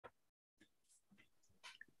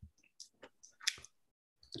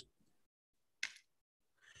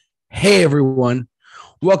Hey everyone,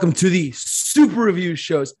 welcome to the Super Review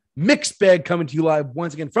Show's Mixed Bag, coming to you live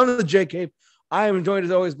once again from the J Cave. I am joined as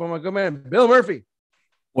always by my good man, Bill Murphy.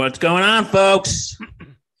 What's going on, folks?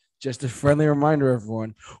 Just a friendly reminder,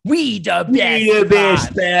 everyone, We the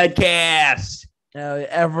best podcast.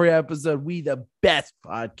 Every episode, we the best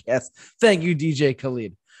podcast. Thank you, DJ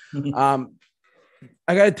Khalid.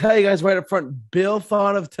 I got to tell you guys right up front, Bill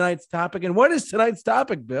thought of tonight's topic. And what is tonight's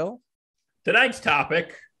topic, Bill? Tonight's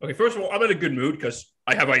topic. Okay, first of all, I'm in a good mood because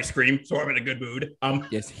I have ice cream, so I'm in a good mood.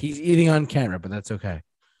 Yes, he's eating on camera, but that's okay.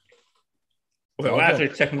 Well, actually,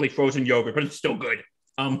 it's technically frozen yogurt, but it's still good.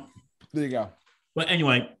 There you go. But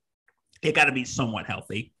anyway, it got to be somewhat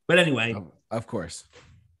healthy. But anyway, of course.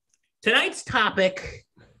 Tonight's topic,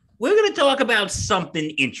 we're going to talk about something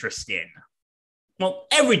interesting. Well,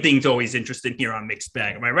 everything's always interesting here on Mixed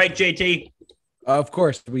Bag. Am I right, JT? Of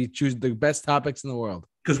course, we choose the best topics in the world.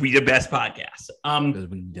 Because we the best podcast. Because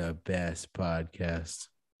we the best podcast.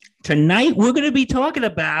 Tonight, we're going to be talking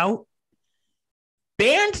about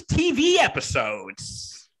banned TV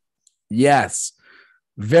episodes. Yes.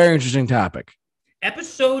 Very interesting topic.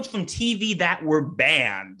 Episodes from TV that were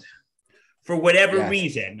banned for whatever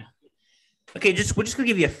reason. Okay, we're just going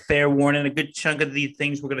to give you a fair warning. A good chunk of these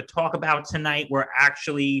things we're going to talk about tonight were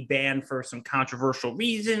actually banned for some controversial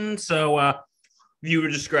reasons. So, viewer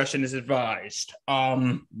discretion is advised.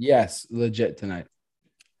 Yes, legit tonight.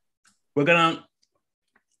 We're gonna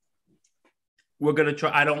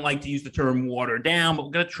try. I don't like to use the term water down, but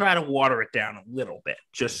we're gonna try to water it down a little bit,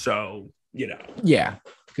 just so you know. Yeah,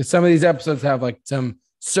 because some of these episodes have like some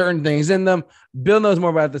certain things in them. Bill knows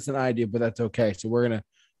more about this than I do, but that's okay. So we're gonna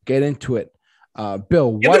get into it. Bill,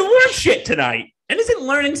 what? We're gonna learn shit tonight, and isn't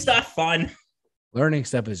learning stuff fun? Learning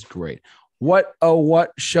stuff is great. What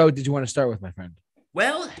show did you want to start with, my friend?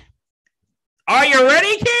 Well, are you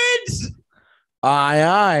ready, kids?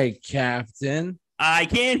 Aye, Captain. I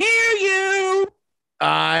can't hear you.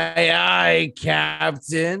 Aye,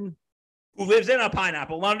 Captain. Who lives in a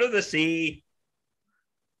pineapple under the sea?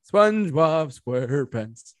 SpongeBob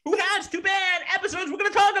SquarePants. Who has two bad episodes we're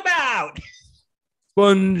going to talk about?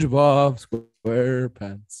 SpongeBob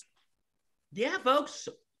SquarePants. Yeah, folks.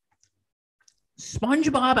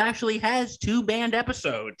 SpongeBob actually has two banned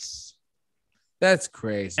episodes. That's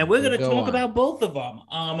crazy. And we're going to talk about both of them.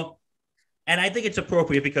 And I think it's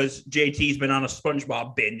appropriate because JT's been on a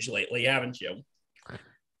SpongeBob binge lately, haven't you?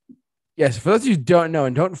 Yes. For those of you who don't know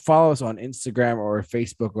and don't follow us on Instagram or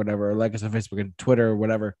Facebook or whatever, or like us on Facebook and Twitter or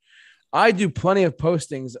whatever, I do plenty of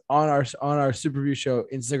postings on our Super Review Show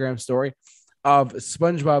Instagram story of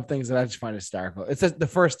SpongeBob things that I just find hysterical. It's just the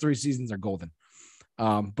first 3 seasons are golden.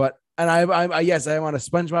 I'm on a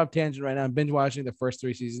SpongeBob tangent right now. I'm binge watching the first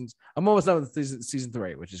 3 seasons. I'm almost done with season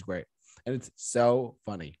 3, which is great. And it's so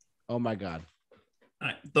funny. Oh my God. All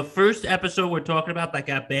right. The first episode we're talking about that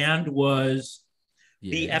got banned was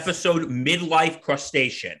the episode Midlife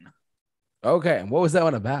Crustacean. Okay. And what was that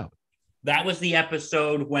one about? That was the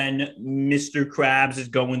episode when Mr. Krabs is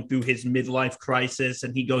going through his midlife crisis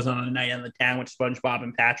and he goes on a night on the town with SpongeBob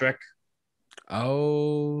and Patrick.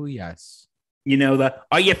 Oh, yes. You know,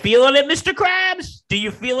 are you feeling it, Mr. Krabs? Do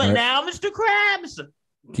you feel it now, Mr. Krabs?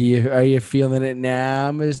 Are you feeling it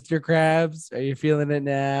now, Mr. Krabs? Are you feeling it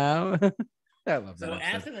now? I love that. So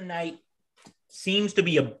after the night seems to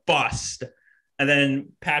be a bust, and then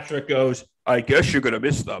Patrick goes, I guess you're going to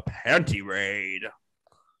miss the panty raid.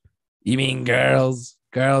 You mean girls?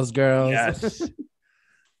 Girls. Yes.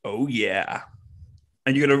 Oh, yeah.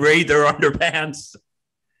 And you're going to raid their underpants.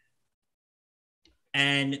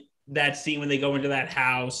 And that scene when they go into that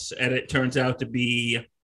house and it turns out to be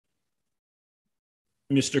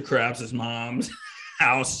Mr. Krabs' mom's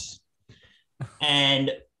house.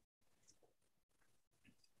 And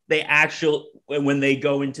when they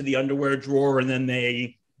go into the underwear drawer and then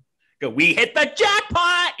they go, we hit the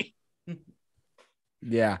jackpot.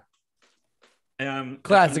 Yeah.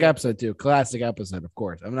 Classic episode too. Classic episode, of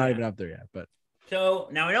course. I'm not even up there yet, but. So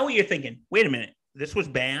now I know what you're thinking. Wait a minute. This was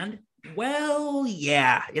banned? Well,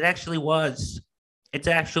 yeah, it actually was. It's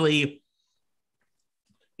actually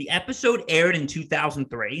the episode aired in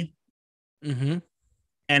 2003. Mm-hmm.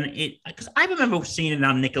 And because I remember seeing it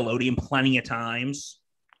on Nickelodeon plenty of times.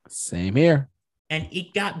 Same here. And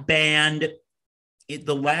it got banned.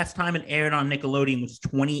 The last time it aired on Nickelodeon was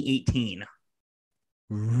 2018.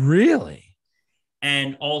 Really?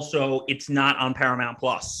 And also, it's not on Paramount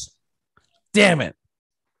Plus. Damn it.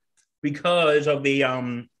 Because of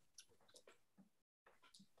the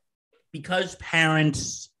because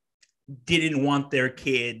parents didn't want their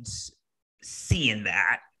kids seeing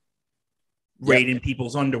that raiding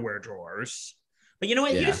people's underwear drawers. But you know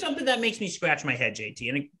what? Yeah. Here's something that makes me scratch my head, JT,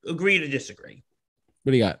 and agree to disagree.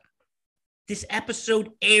 What do you got? This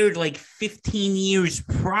episode aired like 15 years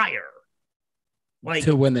prior. Like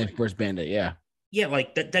to when they first banned it, yeah. Yeah,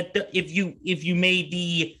 like that if you made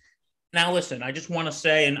the now listen, I just want to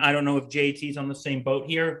say, and I don't know if JT's on the same boat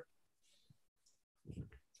here,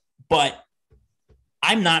 but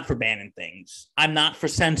I'm not for banning things. I'm not for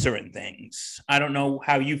censoring things. I don't know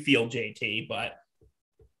how you feel, JT, but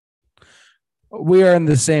we are in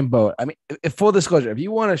the same boat. I mean, if full disclosure, if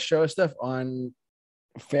you want to show stuff on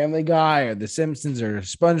Family Guy or The Simpsons or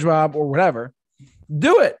SpongeBob or whatever,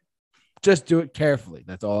 do it. Just do it carefully.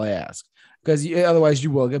 That's all I ask. Because otherwise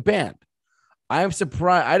you will get banned. I am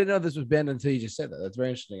surprised. I didn't know this was banned until you just said that. That's very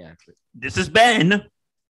interesting, actually. This is Ben. Bring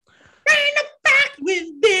it back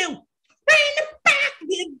with Bill. Bring it back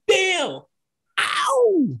with Bill.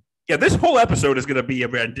 Ow! Yeah, this whole episode is gonna be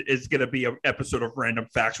an episode of Random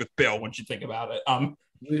Facts with Bill. Once you think about it,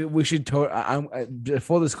 we should.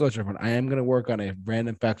 Full disclosure, I am gonna work on a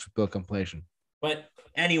Random Facts with Bill compilation. But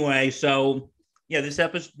anyway, so yeah, this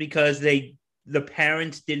episode because the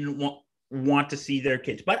parents didn't want to see their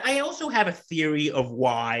kids. But I also have a theory of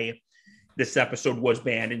why this episode was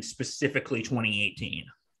banned in specifically 2018.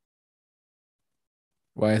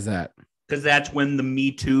 Why is that? Because that's when the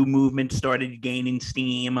Me Too movement started gaining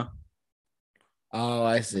steam. Oh,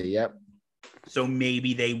 I see. Yep. So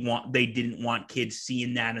maybe they didn't want kids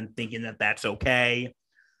seeing that and thinking that that's okay.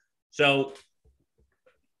 So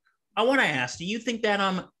I want to ask, do you think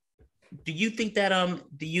banning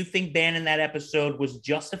that episode was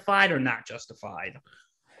justified or not justified?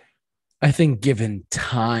 I think given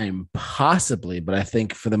time, possibly, but I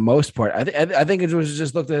think for the most part, I think it was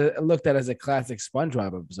just looked at as a classic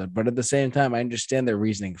SpongeBob episode. But at the same time, I understand their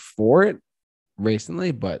reasoning for it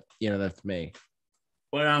recently. But that's me.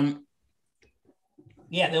 But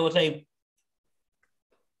yeah,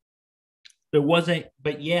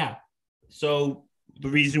 but yeah. So the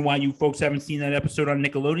reason why you folks haven't seen that episode on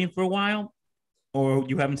Nickelodeon for a while, or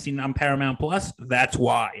you haven't seen it on Paramount Plus, that's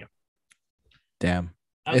why. Damn.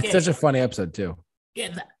 Okay. It's such a funny episode too.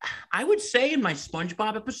 Yeah, I would say in my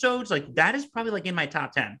SpongeBob episodes, like that is probably like in my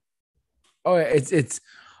top 10. Oh, it's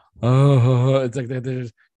like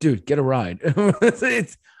there's dude, get a ride.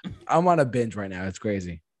 I'm on a binge right now. It's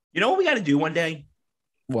crazy. You know what we got to do one day?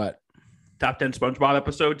 What? Top 10 SpongeBob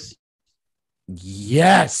episodes.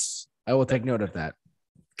 Yes, I will take note of that.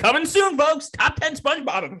 Coming soon, folks. Top 10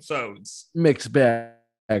 SpongeBob episodes. Mixed bag.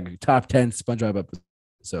 Top 10 SpongeBob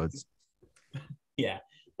episodes. Yeah.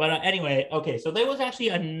 But anyway, okay. So there was actually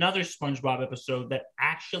another SpongeBob episode that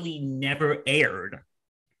actually never aired.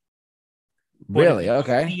 Really?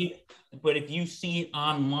 Okay. But if you see it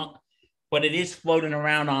online, but it is floating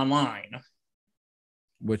around online.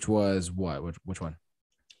 Which was what? Which one?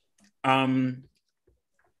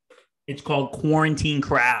 It's called Quarantine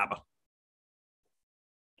Crab.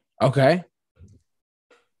 Okay.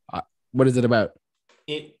 What is it about?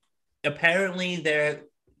 It apparently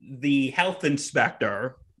the health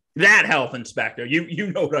inspector. That health inspector,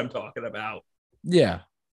 you know what I'm talking about. Yeah.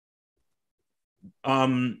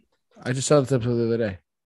 I just saw this episode the other day.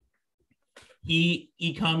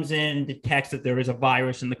 He comes in and detects that there is a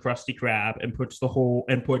virus in the Krusty Krab and puts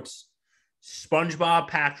SpongeBob,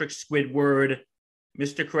 Patrick, Squidward,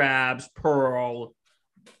 Mr. Krabs, Pearl,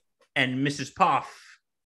 and Mrs. Puff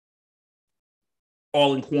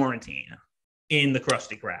all in quarantine in the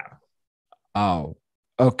Krusty Krab. Oh,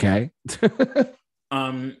 okay.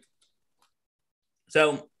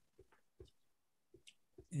 So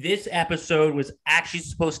this episode was actually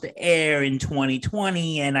supposed to air in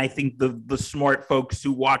 2020, and I think the smart folks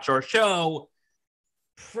who watch our show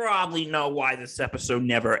probably know why this episode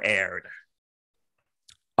never aired.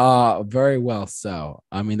 Very well so.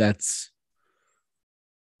 I mean,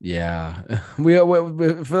 yeah. We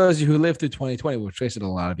for those of you who lived through 2020, which I said a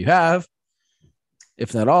lot of you have,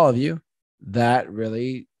 if not all of you, that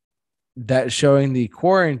showing the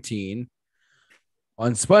quarantine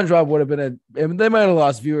on SpongeBob would have been they might have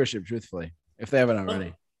lost viewership, truthfully, if they haven't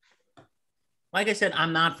already. Like I said,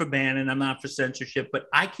 I'm not for banning, I'm not for censorship, but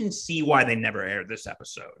I can see why they never aired this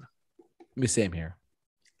episode. Same here.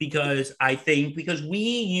 Because we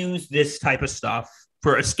use this type of stuff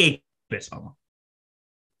for escapism.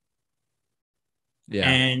 Yeah.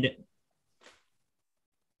 And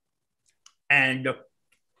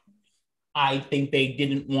I think they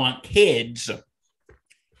didn't want kids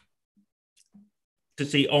to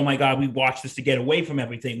see, oh my God, we watched this to get away from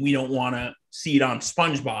everything. We don't want to see it on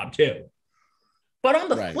SpongeBob too. But on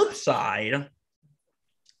the flip side,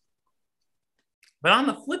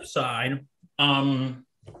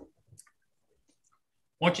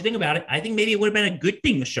 once you think about it, I think maybe it would have been a good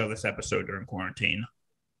thing to show this episode during quarantine.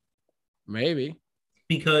 Maybe.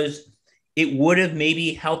 Because it would have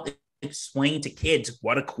maybe helped explain to kids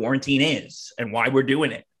what a quarantine is and why we're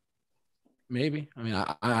doing it. Maybe. I mean,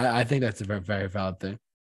 I think that's a very, very valid thing.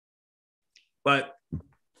 But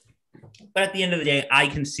at the end of the day, I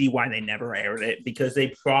can see why they never aired it, because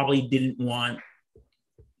they probably didn't want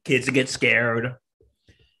kids to get scared.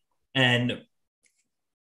 And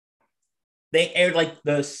they aired like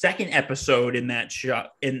the second episode in that show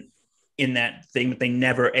in that thing, but they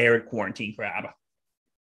never aired Quarantine Crab.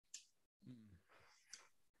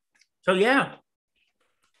 So yeah.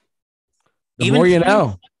 The more you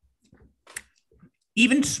know.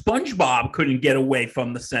 Even SpongeBob couldn't get away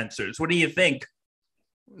from the censors. What do you think?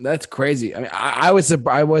 That's crazy. I mean, I was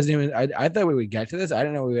surprised. I wasn't even. I thought we would get to this. I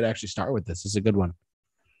didn't know we would actually start with this. It's a good one.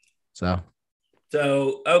 So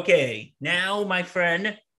okay, now my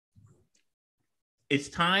friend, it's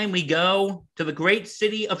time we go to the great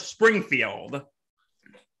city of Springfield.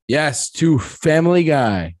 Yes, to Family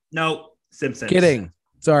Guy. No, Simpsons. Kidding.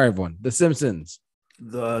 Sorry, everyone. The Simpsons.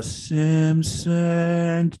 The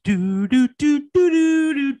Simpsons. Do do do do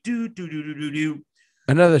do do do do do do.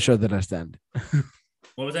 Another show that has to end.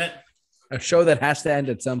 What was that? A show that has to end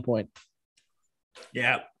at some point.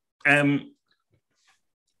 Yeah.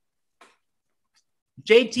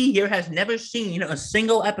 JT here has never seen a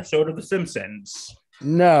single episode of The Simpsons.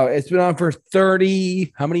 No, it's been on for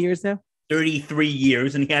 30. How many years now? 33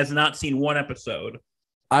 years, and he has not seen one episode.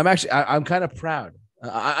 I'm kind of proud.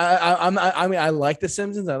 I mean, I like The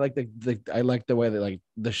Simpsons. I like the way that like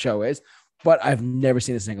the show is, but I've never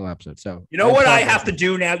seen a single episode. So you know what I have to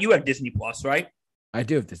do now? You have Disney Plus, right? I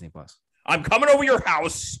do have Disney Plus. I'm coming over your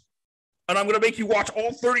house, and I'm going to make you watch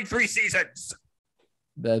all 33 seasons.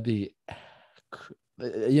 That'd be.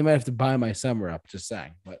 You might have to buy my summer up. Just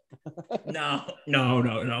saying, but no.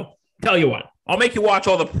 Tell you what, I'll make you watch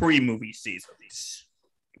all the pre-movie seasons.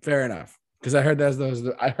 Fair enough, because I heard those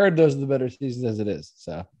are the better seasons as it is.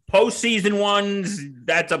 So post-season ones,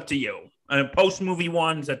 that's up to you, and post-movie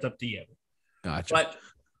ones, that's up to you. Gotcha.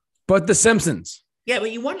 But The Simpsons. Yeah,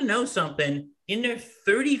 but you want to know something? In their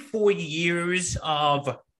 34 years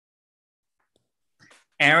of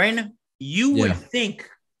Aaron, you would think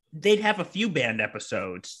they'd have a few banned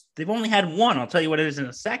episodes. They've only had one. I'll tell you what it is in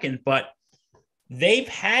a second, but they've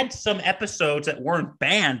had some episodes that weren't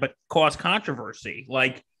banned but caused controversy.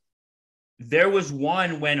 Like there was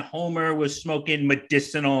one when Homer was smoking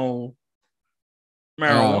medicinal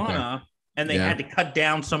marijuana, and they had to cut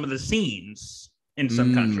down some of the scenes in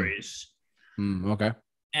some countries. Okay.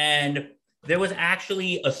 And there was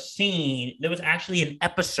actually an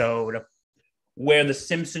episode where the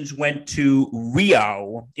Simpsons went to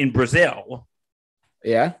Rio in Brazil.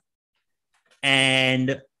 Yeah.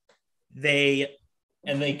 And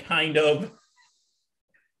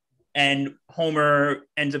Homer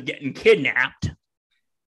ends up getting kidnapped,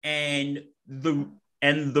 and the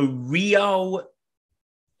Rio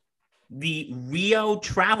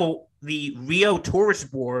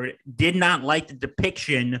Tourist Board did not like the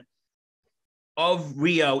depiction of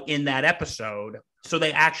Rio in that episode. So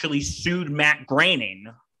they actually sued Matt Groening,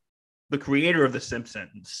 the creator of The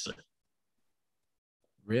Simpsons.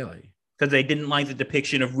 Really? Because they didn't like the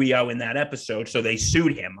depiction of Rio in that episode, so they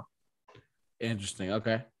sued him. Interesting.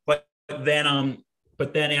 Okay. But then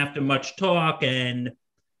after much talk, and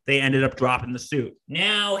they ended up dropping the suit.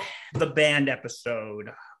 Now the banned episode.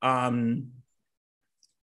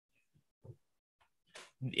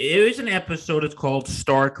 It is an episode. It's called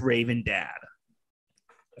Stark Raven Dad.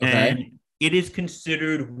 Okay. And it is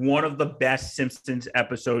considered one of the best Simpsons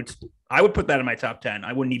episodes. I would put that in my top 10.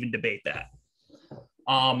 I wouldn't even debate that.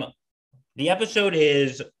 The episode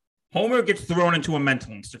is Homer gets thrown into a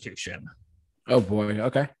mental institution. Oh, boy.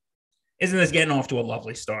 Okay. Isn't this getting off to a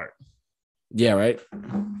lovely start? Yeah, right.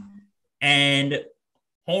 And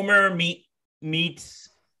Homer meets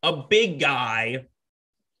a big guy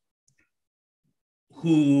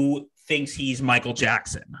who thinks he's Michael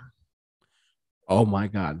Jackson. Oh, my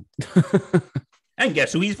God. And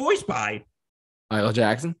guess who he's voiced by? Michael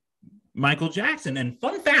Jackson? Michael Jackson. And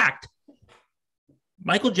fun fact,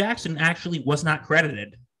 Michael Jackson actually was not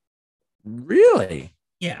credited. Really?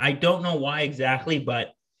 Yeah, I don't know why exactly,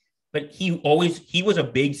 but he was a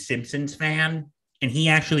big Simpsons fan, and he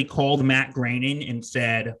actually called Matt Groening and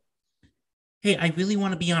said, "Hey, I really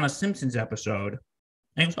want to be on a Simpsons episode."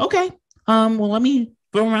 And he was, "Okay, well, let me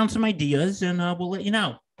throw around some ideas, and we'll let you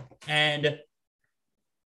know." And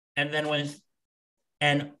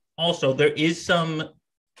also there is some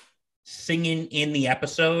singing in the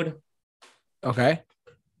episode. Okay.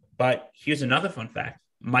 But here's another fun fact.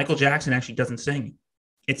 Michael Jackson actually doesn't sing.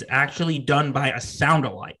 It's actually done by a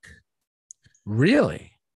sound-alike.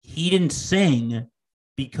 Really? He didn't sing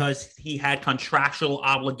because he had contractual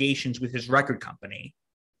obligations with his record company.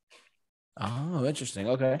 Oh, interesting.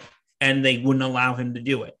 Okay. And they wouldn't allow him to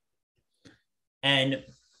do it. And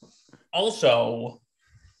also,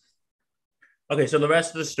 okay, so the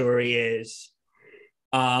rest of the story is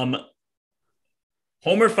Homer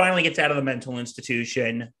finally gets out of the mental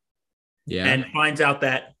institution and finds out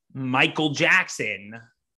that Michael Jackson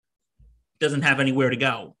doesn't have anywhere to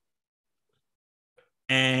go.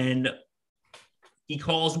 And he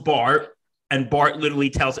calls Bart, and Bart literally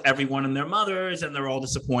tells everyone and their mothers, and they're all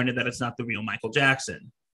disappointed that it's not the real Michael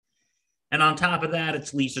Jackson. And on top of that,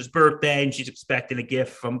 it's Lisa's birthday, and she's expecting a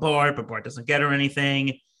gift from Bart, but Bart doesn't get her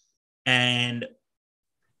anything. And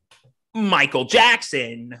Michael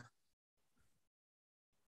Jackson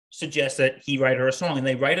suggests that he write her a song, and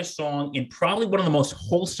they write a song in probably one of the most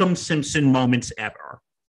wholesome Simpson moments ever.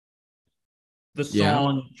 The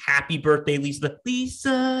song Happy Birthday, Lisa.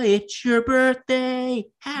 Lisa, it's your birthday.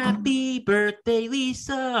 Happy birthday,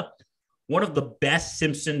 Lisa. One of the best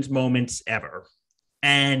Simpsons moments ever.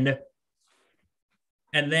 And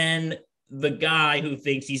then the guy who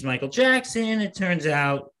thinks he's Michael Jackson, it turns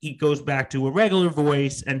out he goes back to a regular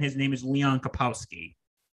voice, and his name is Leon Kapowski.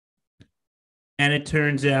 And it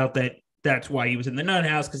turns out that that's why he was in the nut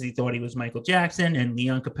house, because he thought he was Michael Jackson, and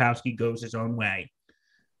Leon Kapowski goes his own way.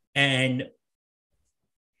 And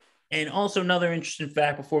also another interesting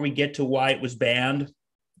fact before we get to why it was banned,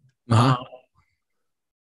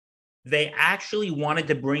 they actually wanted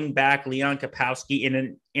to bring back Leon Kapowski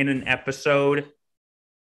in an episode,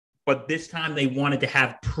 but this time they wanted to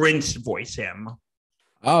have Prince voice him.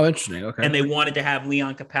 Oh, interesting. Okay. And they wanted to have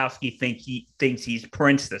Leon Kapowski thinks he's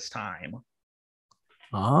Prince this time.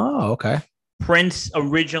 Oh, okay. Prince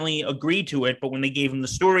originally agreed to it, but when they gave him the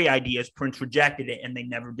story ideas, Prince rejected it, and they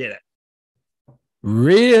never did it.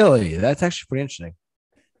 Really? That's actually pretty interesting.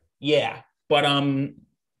 Yeah. But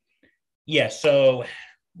so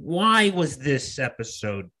why was this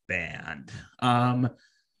episode banned?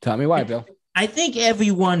 Tell me why, Bill. I think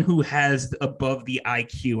everyone who has above the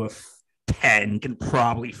IQ of 10 can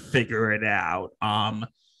probably figure it out.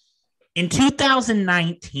 In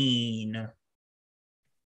 2019,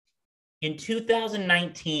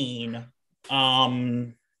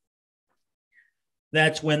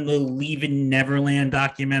 that's when the Leaving Neverland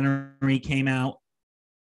documentary came out.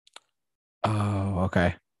 Oh,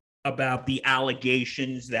 okay. About the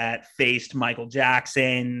allegations that faced Michael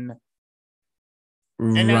Jackson.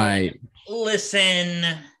 Right. Listen,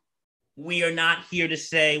 we are not here to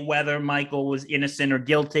say whether Michael was innocent or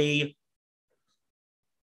guilty,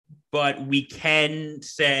 but we can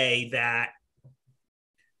say that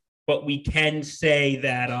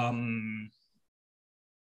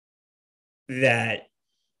that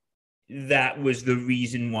was the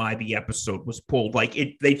reason why the episode was pulled.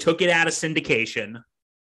 They took it out of syndication.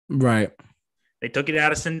 Right. They took it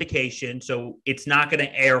out of syndication, so it's not going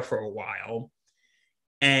to air for a while.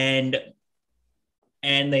 And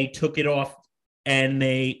they took it off, and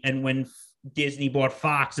when Disney bought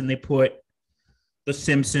Fox and they put The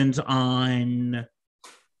Simpsons on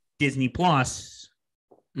Disney Plus,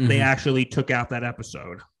 they actually took out that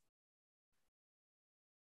episode.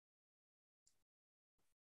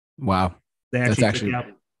 Wow. That's actually.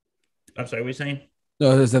 I'm sorry, what are you saying?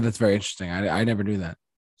 No, that's very interesting. I never knew that.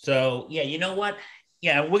 So, yeah, you know what?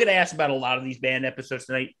 Yeah, we're going to ask about a lot of these banned episodes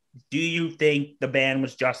tonight. Do you think the ban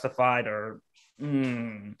was justified or...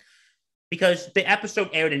 Because the episode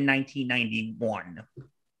aired in 1991.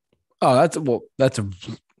 Oh, that's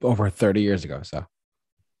over 30 years ago.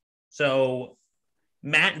 So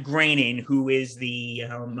Matt Groening, who is the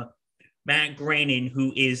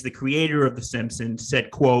creator of The Simpsons, said,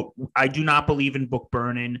 quote, "I do not believe in book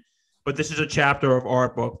burning, but this is a chapter of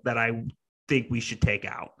our book that I think we should take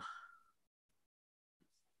out."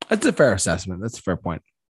 That's a fair assessment. That's a fair point.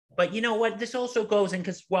 But you know what? This also goes in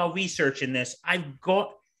because while researching this,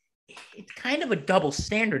 it's kind of a double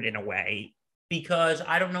standard in a way, because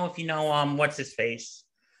I don't know if you know, what's his face?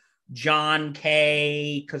 John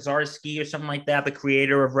K. Kaczorski or something like that, the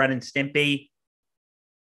creator of Ren and Stimpy.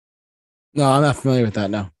 No, I'm not familiar with that.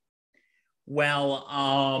 No. Well,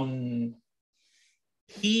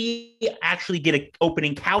 he actually did an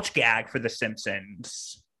opening couch gag for The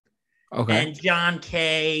Simpsons. Okay. And John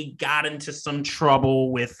K. got into some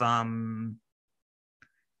trouble with one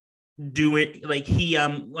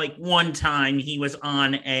time he was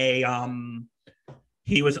on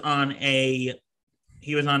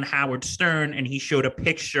Howard Stern, and he showed a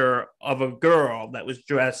picture of a girl that was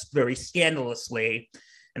dressed very scandalously,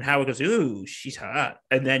 And Howard goes, ooh, she's hot.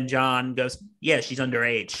 And then John goes, yeah, she's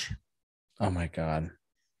underage. Oh my God.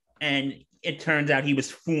 And it turns out he was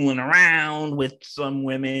fooling around with some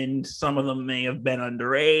women. Some of them may have been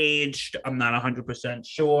underage. I'm not 100%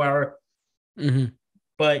 sure. Mm-hmm.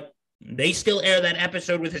 But they still air that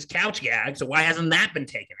episode with his couch gag. So why hasn't that been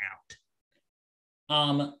taken out?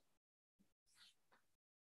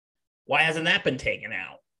 Why hasn't that been taken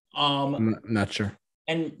out? I'm not sure.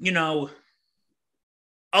 And,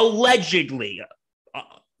 allegedly,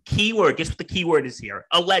 keyword, guess what the keyword is here?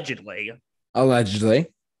 Allegedly. Mr.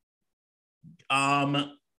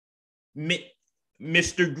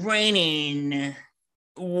 Groening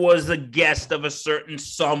was a guest of a certain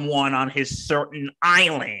someone on his certain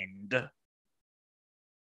island.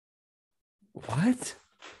 What?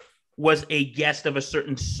 Was a guest of a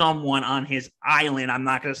certain someone on his island. I'm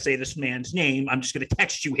not going to say this man's name. I'm just going to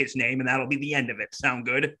text you his name, and that'll be the end of it. Sound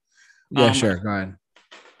good? Yeah, sure. Go ahead.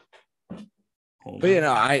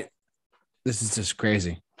 But this is just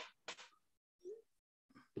crazy.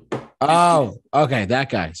 Oh, okay, that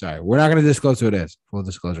guy. Sorry, we're not going to disclose who it is. Full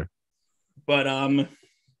disclosure. But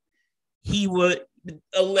he was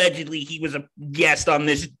a guest on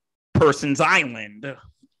this person's island,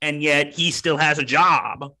 and yet he still has a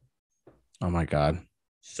job. Oh my God.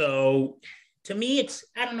 So to me, it's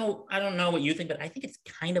I don't know what you think, but I think it's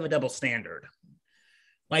kind of a double standard.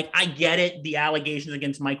 Like, I get it, the allegations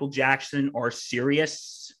against Michael Jackson are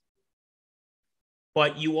serious,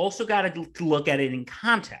 but you also got to look at it in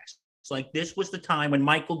context. It's like, this was the time when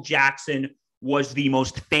Michael Jackson was the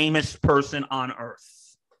most famous person on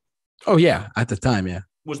earth. Oh yeah, at the time, yeah.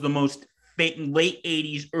 Was the most late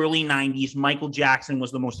 80s, early 90s, Michael Jackson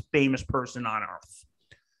was the most famous person on earth.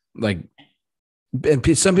 Like,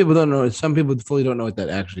 and some people don't know. Some people fully don't know what that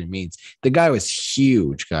actually means. The guy was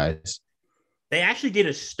huge, guys. They actually did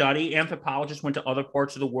a study. Anthropologists went to other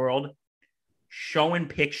parts of the world showing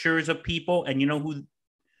pictures of people. And you know who?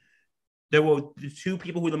 There were the two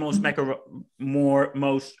people who were the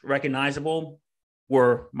most recognizable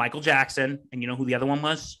were Michael Jackson. And you know who the other one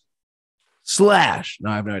was? Slash.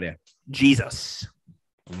 No, I have no idea. Jesus.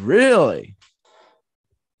 Really?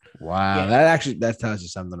 Wow. Yeah. That tells you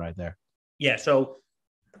something right there. Yeah. So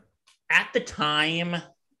at the time,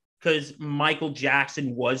 because Michael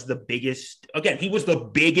Jackson was the biggest, again, he was the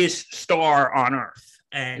biggest star on earth.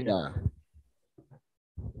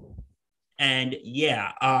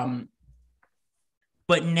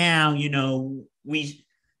 But now, with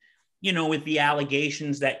the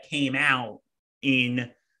allegations that came out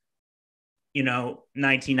in,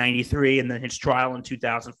 1993, and then his trial in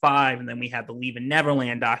 2005, and then we had the Leaving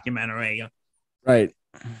Neverland documentary. Right.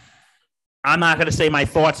 I'm not going to say my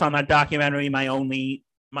thoughts on that documentary. My only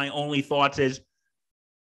thoughts is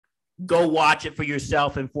go watch it for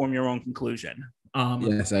yourself and form your own conclusion.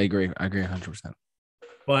 Yes, I agree. I agree 100%.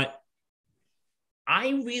 But I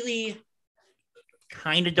really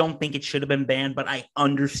kind of don't think it should have been banned, but I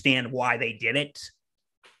understand why they did it.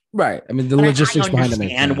 Right. I mean, the logistics behind it. I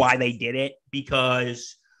understand why they did it,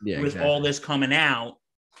 because all this coming out,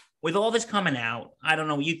 I don't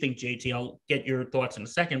know what you think, JT. I'll get your thoughts in a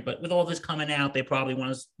second. But with all this coming out, they probably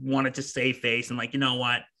wanted to save face and like, you know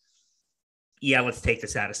what? Yeah, let's take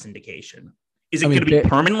this out of syndication. Is it going to be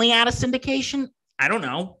permanently out of syndication? I don't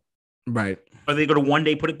know. Right. Are they going to one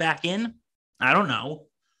day put it back in? I don't know.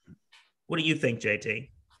 What do you think, JT?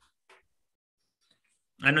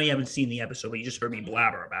 I know you haven't seen the episode, but you just heard me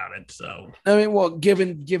blabber about it. So I mean, well,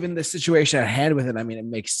 given the situation at hand with it, I mean, it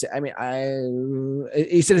makes sense. I mean,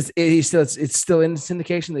 he said it's still in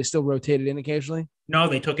syndication. They still rotate it in occasionally. No,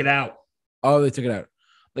 they took it out. Oh, they took it out.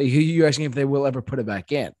 Like, you asking if they will ever put it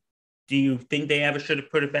back in? Do you think they ever should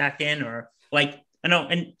have put it back in, or like I know?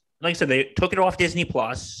 And like I said, they took it off Disney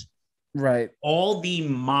Plus. Right. All the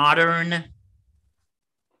modern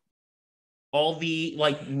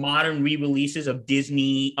re-releases of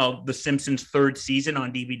Disney of The Simpsons third season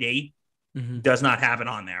on DVD does not have it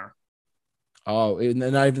on there. Oh,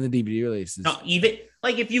 not even the DVD releases. No, even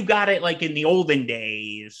like if you got it like in the olden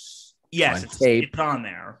days, yes, it's on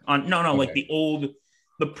there. Okay. Like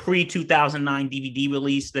the pre-2009 DVD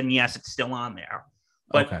release, then yes, it's still on there.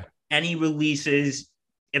 But any re-releases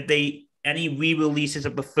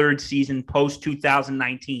of the third season post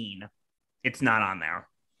 2019, it's not on there.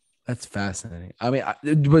 That's fascinating. I mean,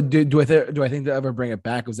 but do I think they'll ever bring it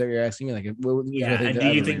back? Was that what you're asking me? Like, and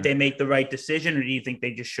do you think they make the right decision, or do you think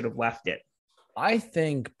they just should have left it? I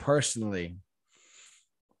think personally,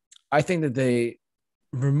 that they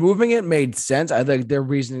removing it made sense. I think the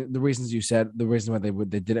reasons you said, the reason why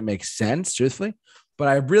they didn't make sense, truthfully. But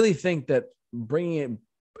I really think that bringing it,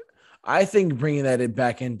 I think bringing that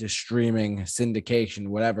back into streaming, syndication,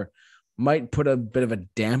 whatever, might put a bit of a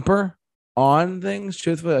damper on things.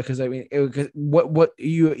 Truthfully, because I mean, what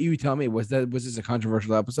you tell me was this a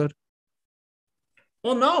controversial episode?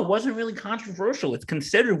 Well, no, it wasn't really controversial. It's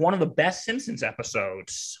considered one of the best Simpsons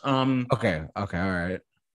episodes. Okay, all right.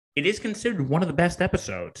 It is considered one of the best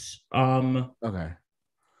episodes. Okay.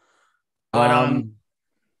 But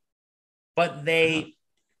but they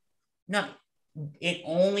no, it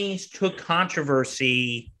only took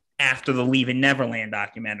controversy after the Leaving Neverland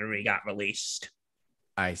documentary got released.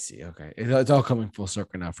 I see. Okay, it's all coming full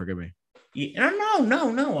circle now. Forgive me. Yeah,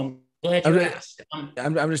 no. I'm glad you asked.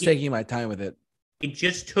 I'm just taking my time with it. It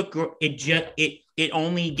just took it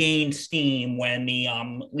only gained steam when the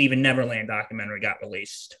Leaving Neverland documentary got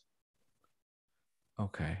released.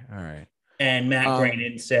 Okay, all right. And Matt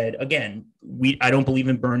Groening said, again, I don't believe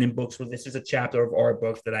in burning books. Well, this is a chapter of our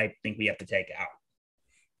book that I think we have to take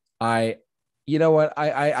out. You know what?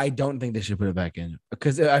 I don't think they should put it back in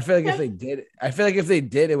because I feel like if they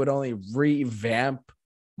did, it would only revamp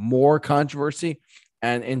more controversy.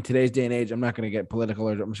 And in today's day and age, I'm not going to get political,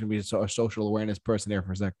 or I'm just going to be a social awareness person here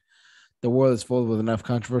for a sec. The world is full with enough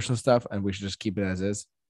controversial stuff, and we should just keep it as is.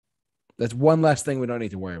 That's one less thing we don't need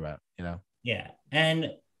to worry about, you know? Yeah. And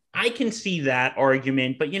I can see that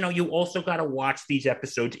argument, but you also got to watch these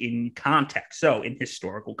episodes in context. So in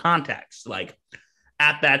historical context, like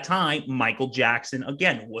at that time, Michael Jackson,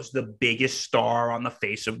 again, was the biggest star on the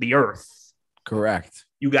face of the earth. Correct.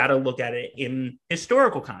 You got to look at it in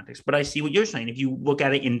historical context. But I see what you're saying. If you look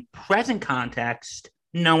at it in present context,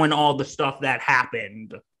 knowing all the stuff that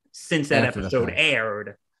happened since that episode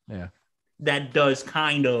aired, that does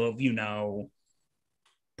kind of,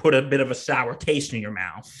 put a bit of a sour taste in your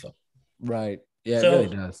mouth. Right. Yeah, so, it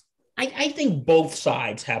really does. I think both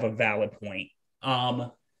sides have a valid point.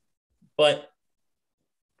 But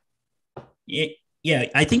yeah,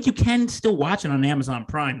 I think you can still watch it on Amazon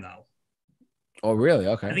Prime, though. Oh, really?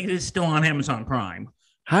 Okay. I think it is still on Amazon Prime.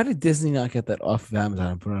 How did Disney not get that off of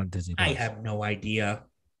Amazon and put it on Disney Plus? I have no idea.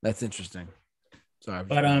 That's interesting. Sorry.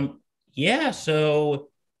 But yeah, so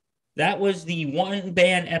that was the one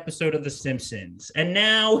band episode of The Simpsons. And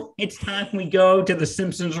now it's time we go to The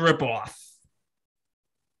Simpsons ripoff.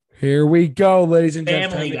 Here we go, ladies and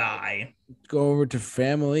gentlemen. Family Guy. Let's go over to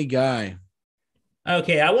Family Guy.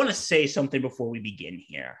 Okay, I want to say something before we begin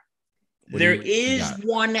here. There is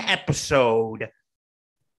one episode,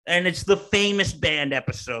 and it's the famous band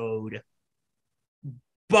episode,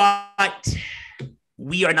 but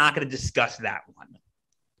we are not going to discuss that one.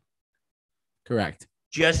 Correct.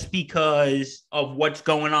 Just because of what's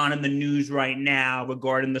going on in the news right now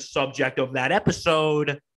regarding the subject of that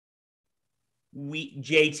episode,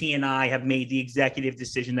 JT and I have made the executive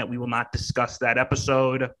decision that we will not discuss that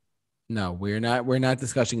episode. No, we're not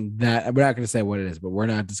discussing that. We're not going to say what it is, but we're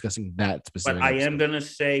not discussing that specific. But I am going to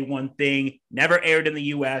say one thing. Never aired in the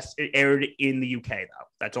U.S. It aired in the UK, though.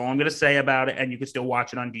 That's all I'm going to say about it, and you can still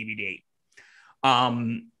watch it on DVD.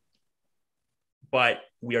 But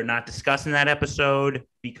we are not discussing that episode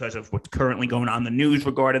because of what's currently going on in the news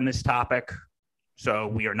regarding this topic. So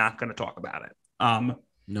we are not going to talk about it.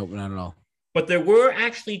 Nope, not at all. But there were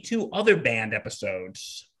actually two other banned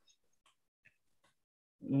episodes.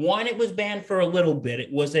 One, it was banned for a little bit.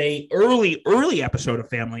 It was a early episode of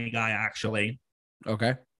Family Guy, actually.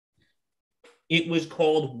 Okay. It was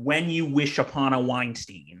called When You Wish Upon a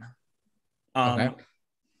Weinstein. Okay.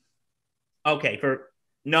 It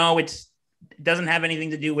doesn't have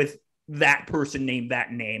anything to do with that person named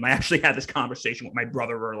that name. I actually had this conversation with my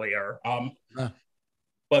brother earlier.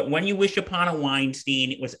 But When You Wish Upon a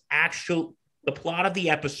Weinstein, it was the plot of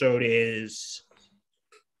the episode is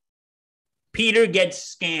Peter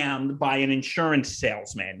gets scammed by an insurance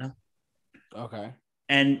salesman. Okay.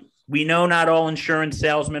 And we know not all insurance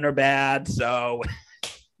salesmen are bad. So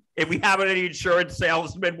if we have any insurance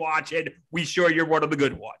salesmen watching, we sure you're one of the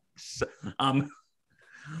good ones.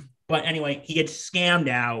 But anyway, he gets scammed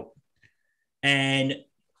out and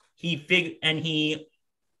he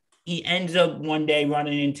ends up one day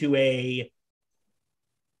running into a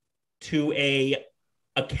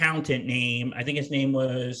accountant name. I think his name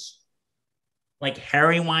was like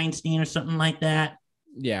Harry Weinstein or something like that.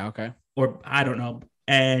 Yeah, okay. Or I don't know.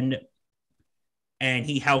 And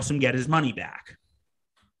he helps him get his money back.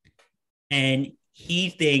 And he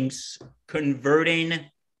thinks converting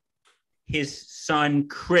his son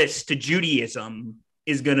Chris to Judaism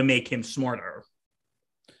is going to make him smarter.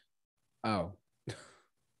 Oh.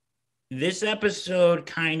 This episode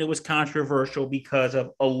kind of was controversial because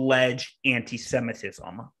of alleged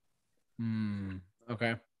anti-Semitism.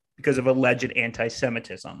 Okay. Because of alleged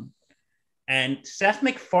anti-Semitism. And Seth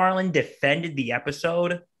MacFarlane defended the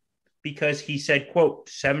episode because he said, quote,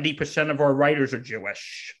 70% of our writers are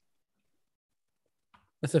Jewish.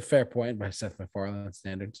 That's a fair point by Seth MacFarlane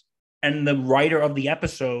standards. And the writer of the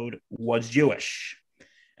episode was Jewish.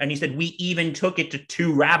 And he said, we even took it to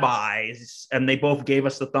 2 rabbis, and they both gave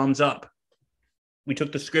us the thumbs up. We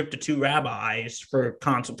took the script to 2 rabbis for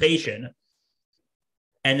consultation,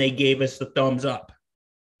 and they gave us the thumbs up.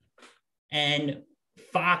 And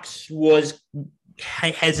Fox was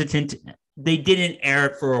hesitant. They didn't air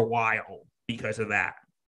it for a while because of that.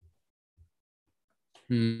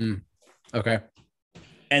 Okay.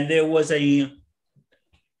 And there was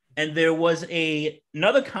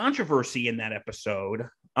another controversy in that episode.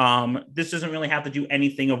 This doesn't really have to do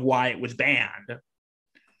anything of why it was banned,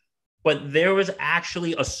 but there was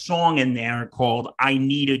actually a song in there called "I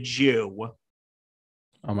Need a Jew."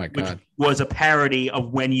 Oh my God. Which was a parody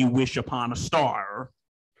of When You Wish Upon a Star.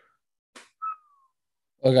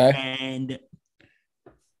 Okay.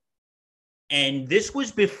 And this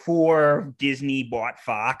was before Disney bought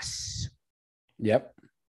Fox. Yep.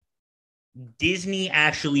 Disney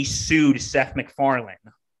actually sued Seth MacFarlane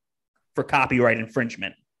for copyright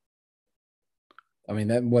infringement. I mean,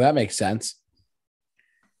 that makes sense.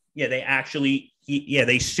 Yeah,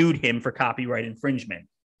 they sued him for copyright infringement.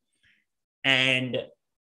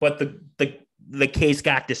 But the case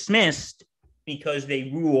got dismissed because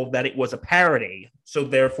they ruled that it was a parody. So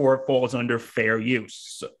therefore it falls under fair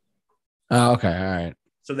use. Oh, okay. All right.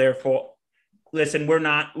 So therefore, listen, we're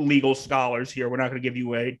not legal scholars here. We're not going to give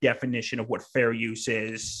you a definition of what fair use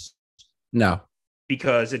is. No.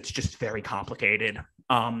 Because it's just very complicated.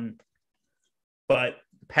 But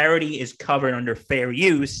parody is covered under fair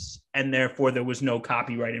use, and therefore there was no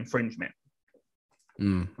copyright infringement.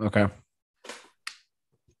 Okay.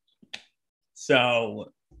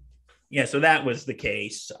 So that was the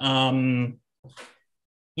case. And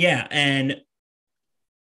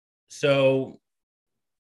so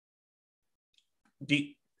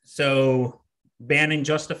banning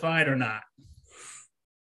justified or not?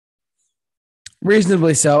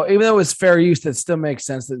 Reasonably so. Even though it's fair use, that still makes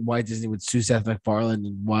sense that why Disney would sue Seth MacFarlane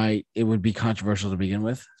and why it would be controversial to begin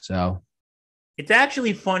with. So it's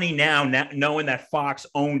actually funny now knowing that Fox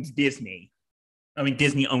owns Disney. I mean,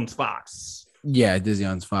 Disney owns Fox. Yeah, Disney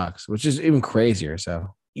owns Fox, which is even crazier.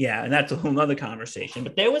 So yeah, and that's a whole nother conversation.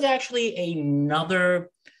 But there was actually another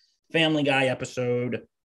Family Guy episode.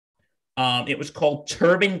 It was called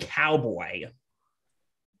Turban Cowboy.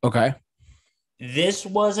 Okay. This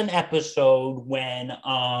was an episode when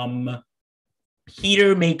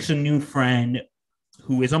Peter makes a new friend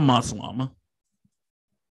who is a Muslim.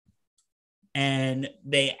 And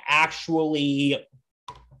they actually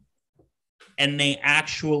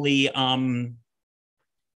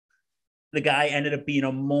the guy ended up being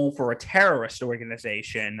a mole for a terrorist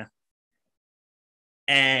organization.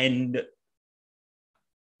 And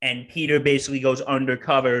Peter basically goes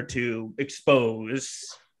undercover to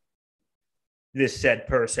expose this said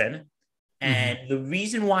person. And the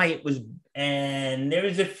reason why it was, and there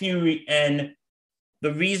was the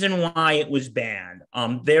reason why it was banned,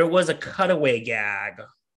 there was a cutaway gag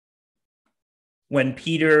when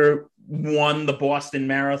Peter won the Boston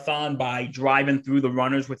Marathon by driving through the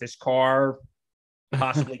runners with his car,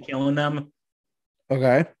 possibly killing them.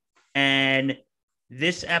 Okay. And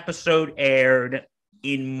this episode aired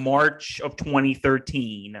in March of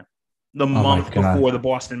 2013, the month before the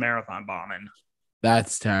Boston Marathon bombing.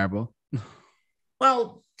 That's terrible.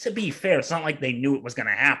 Well, to be fair, it's not like they knew it was going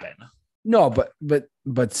to happen. No,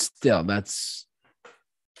 but still, that's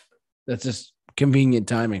just convenient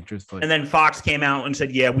timing, truthfully. And then Fox came out and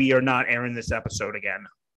said, yeah, we are not airing this episode again.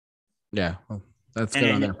 Yeah, well, that's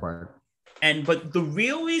good on their part. But the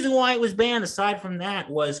real reason why it was banned, aside from that,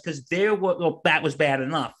 was because that was bad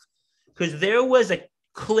enough. Because there was a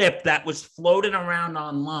clip that was floating around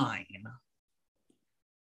online.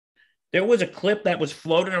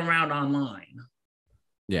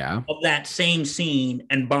 Yeah. Of that same scene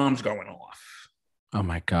and bombs going off. Oh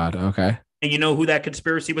my God. Okay. And you know who that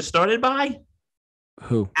conspiracy was started by?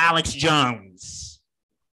 Who? Alex Jones.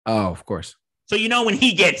 Oh, of course. So you know when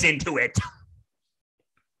he gets into it.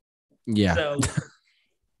 Yeah. So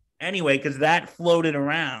anyway, because that floated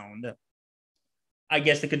around, I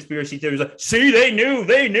guess the conspiracy theory was like, see, they knew.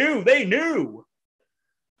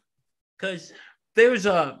 Because there's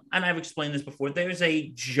and I've explained this before, there's a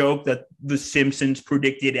joke that The Simpsons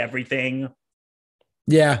predicted everything.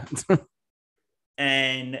 Yeah.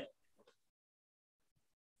 and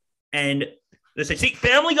they say, see,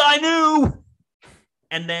 Family Guy knew.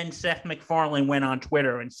 And then Seth MacFarlane went on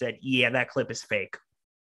Twitter and said, yeah, that clip is fake.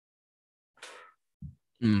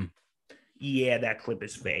 Yeah, that clip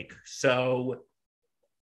is fake. So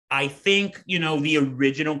I think, the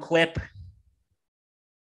original clip.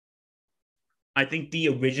 I think the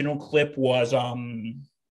original clip was I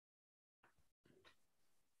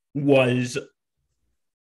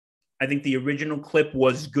think the original clip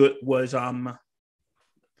was good was a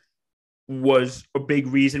big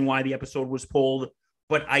reason why the episode was pulled.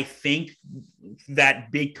 But I think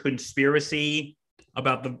that big conspiracy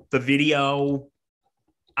about the video,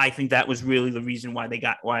 I think that was really the reason why it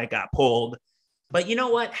got pulled. But you know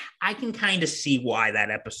what? I can kind of see why that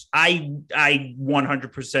episode. I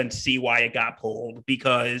 100% see why it got pulled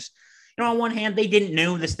because, on one hand, they didn't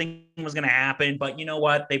know this thing was going to happen, but you know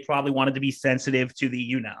what? They probably wanted to be sensitive to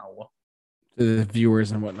to the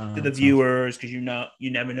viewers and whatnot. To the viewers, because you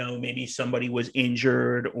never know. Maybe somebody was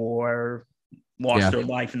injured or lost their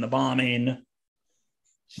life in the bombing.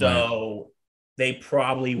 So they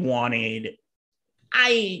probably wanted.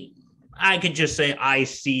 I could just say I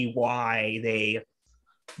see why they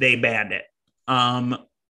banned it.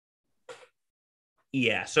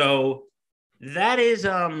 Yeah, so that is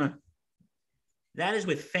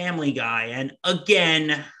with Family Guy. And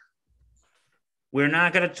again, we're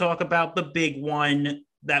not going to talk about the big one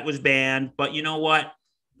that was banned, but you know what?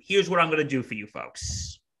 Here's what I'm going to do for you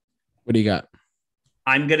folks. What do you got?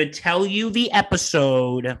 I'm going to tell you the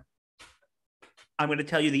episode. I'm going to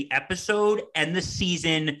tell you the episode and the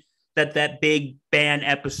season that big band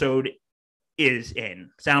episode is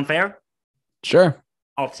in. Sound fair? Sure.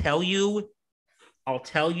 I'll tell you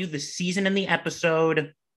the season and the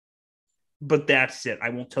episode, but that's it. I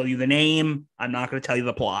won't tell you the name. I'm not going to tell you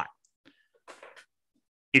the plot.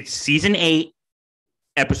 It's season 8,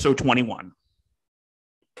 episode 21.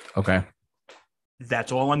 Okay.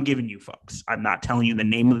 That's all I'm giving you, folks. I'm not telling you the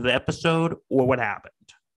name of the episode or what happened.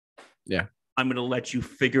 Yeah. I'm going to let you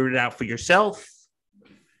figure it out for yourself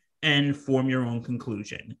and form your own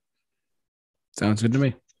conclusion. Sounds good to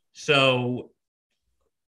me. So,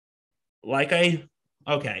 okay.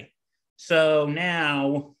 So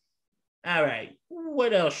now, all right.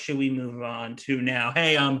 What else should we move on to now?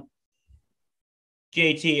 Hey,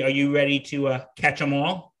 JT, are you ready to catch them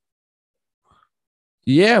all?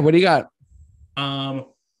 Yeah. What do you got? We're going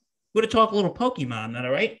to talk a little Pokemon. That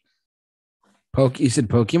all right? You said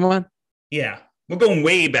Pokemon? Yeah. We're going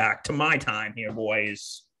way back to my time here,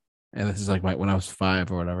 boys. And this is like when I was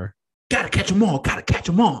 5 or whatever. Gotta catch them all.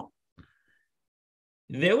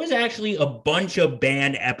 There was actually a bunch of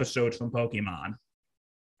banned episodes from Pokemon.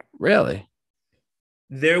 Really?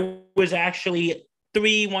 There was actually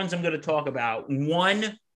 3 ones I'm going to talk about.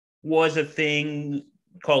 One was a thing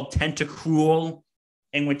called Tentacruel,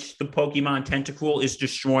 in which the Pokemon Tentacruel is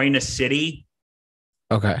destroying a city.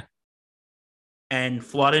 Okay. And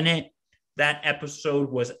flooding it. That episode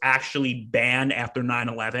was actually banned after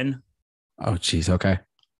 9/11. Oh, geez. Okay.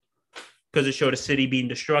 Because it showed a city being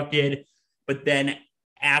destructed. But then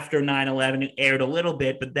after 9/11, it aired a little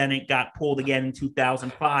bit, but then it got pulled again in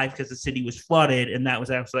 2005 because the city was flooded. And that was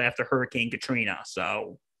actually after Hurricane Katrina.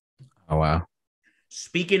 So. Oh, wow.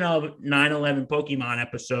 Speaking of 9/11 Pokemon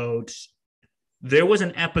episodes, there was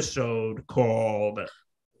an episode called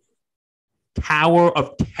Tower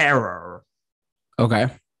of Terror. Okay.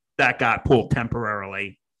 That got pulled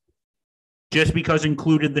temporarily just because it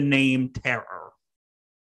included the name Terror.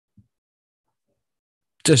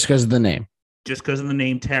 Just because of the name. Just because of the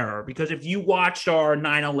name Terror. Because if you watched our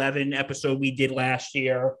 9/11 episode we did last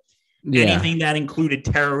year, anything that included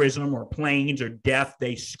terrorism or planes or death,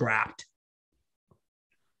 they scrapped.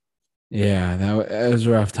 Yeah, that was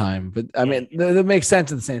a rough time. But I mean, that makes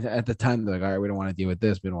sense at the time. They're like, all right, we don't want to deal with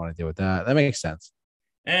this. We don't want to deal with that. That makes sense.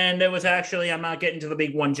 And there was actually, I'm not getting to the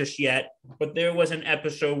big one just yet, but there was an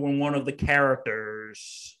episode when one of the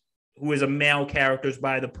characters, who is a male character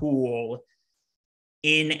by the pool,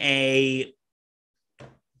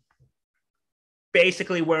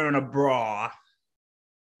 basically wearing a bra,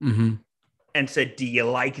 and said, "Do you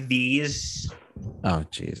like these?" Oh,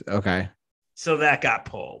 geez. Okay. So that got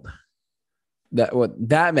pulled.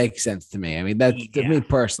 That makes sense to me. I mean, that's to me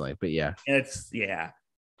personally, but yeah.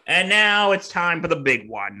 And now it's time for the big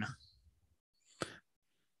one.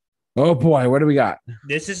 Oh boy, what do we got?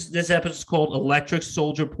 This episode is called Electric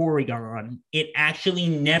Soldier Porygon. It actually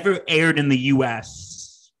never aired in the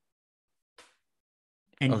US.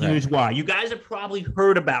 And here's why. You guys have probably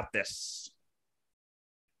heard about this.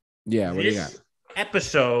 Yeah, what do you got? This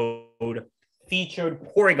episode featured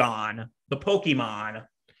Porygon, the Pokemon,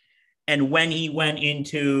 and when he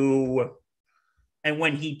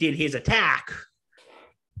did his attack,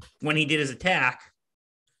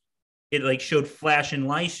 it like showed flashing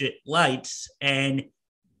lights, and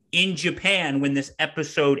in Japan, when this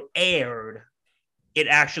episode aired, it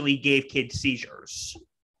actually gave kids seizures.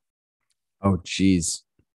 Oh, geez.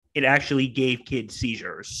 It actually gave kids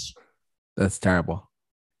seizures. That's terrible.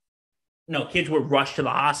 No, kids were rushed to the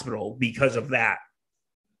hospital because of that.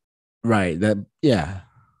 Right. Yeah.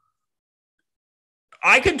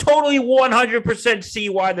 I can totally 100% see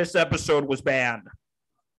why this episode was banned.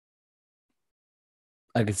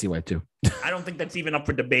 I can see why, too. I don't think that's even up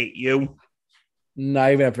for debate. You?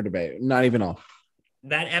 Not even up for debate. Not even all.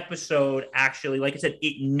 That episode actually, like I said,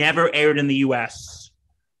 it never aired in the U.S.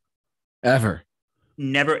 Ever.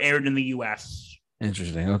 Never aired in the U.S.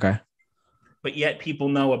 Interesting. Okay. But yet people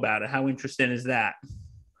know about it. How interesting is that?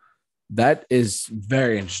 That is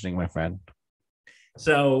very interesting, my friend.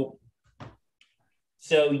 So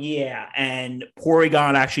yeah, and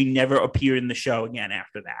Porygon actually never appeared in the show again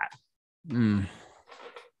after that.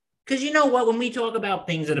 Because you know what? When we talk about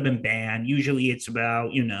things that have been banned, usually it's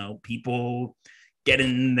about, people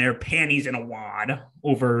getting their panties in a wad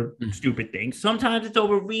over stupid things. Sometimes it's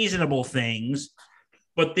over reasonable things,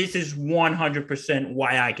 but this is 100%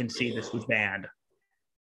 why I can see this was banned.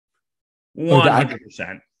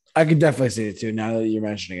 100%. I could definitely see it too now that you're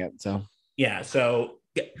mentioning it. So yeah. So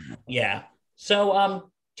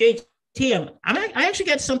JT, I actually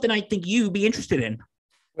got something I think you'd be interested in.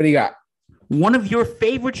 What do you got? One of your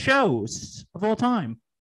favorite shows of all time.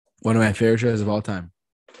 One of my favorite shows of all time.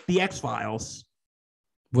 The X-Files.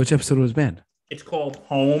 Which episode was banned? It's called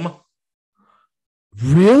Home.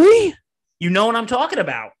 Really? You know what I'm talking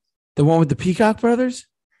about? The one with the Peacock brothers?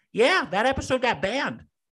 Yeah, that episode got banned.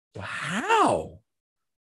 Wow.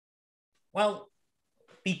 Well,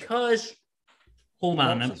 because hold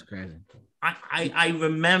on. That's crazy. I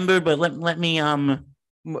remember, but let me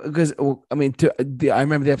because I mean, I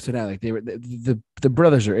remember the episode now. Like they were the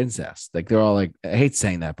brothers are incest. Like they're all like, I hate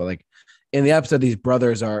saying that, but like in the episode, these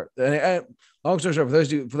brothers are. Long story short, for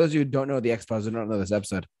those of you who don't know the X-Files, who don't know this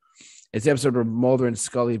episode, it's the episode where Mulder and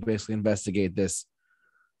Scully basically investigate this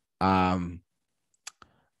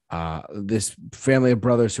this family of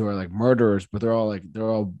brothers who are like murderers, but they're all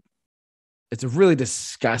it's a really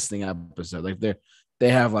disgusting episode. Like they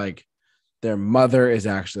have like their mother is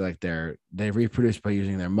actually like they reproduce by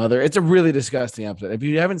using their mother. It's a really disgusting episode. If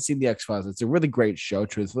you haven't seen the X-Files, it's a really great show,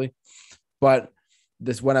 truthfully. But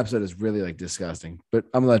this one episode is really like disgusting. But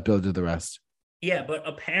I'm gonna let Bill do the rest. Yeah, but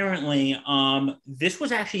apparently, this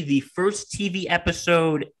was actually the first TV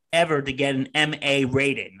episode ever to get an MA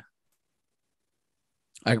rating.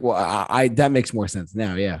 That makes more sense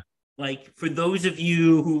now. Yeah. Like for those of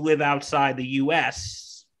you who live outside the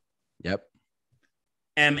U.S. Yep.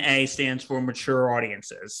 MA stands for mature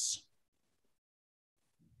audiences.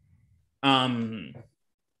 Yeah,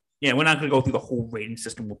 we're not going to go through the whole rating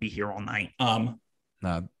system. We'll be here all night. No,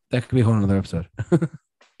 that could be a whole other episode.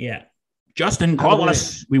 Yeah. Justin, call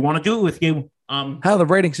us. We want to do it with you. How the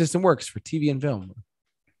rating system works for TV and film.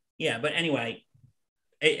 Yeah, but anyway,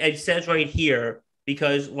 it says right here,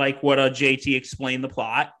 because like what JT explained the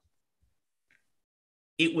plot,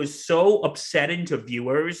 it was so upsetting to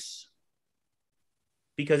viewers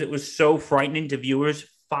because it was so frightening to viewers.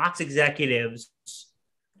 Fox executives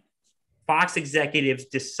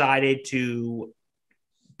decided to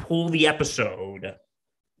pull the episode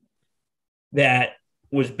that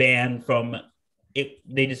was banned from it.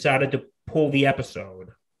 They decided to pull the episode.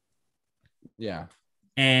 Yeah.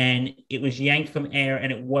 And it was yanked from air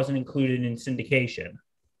and it wasn't included in syndication.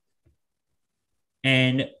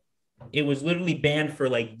 And it was literally banned for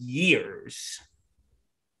like years.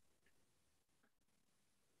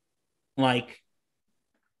 And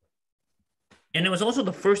it was also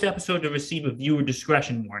the first episode to receive a viewer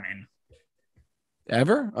discretion warning.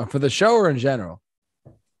 Ever? For the show or in general?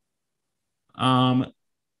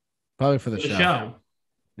 Probably for the show.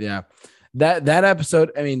 Yeah. That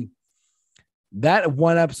episode, I mean, that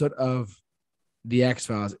one episode of The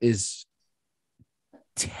X-Files is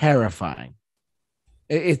terrifying.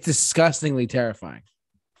 It's disgustingly terrifying.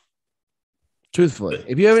 Truthfully.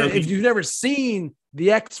 If you've never seen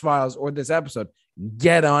The X-Files or this episode,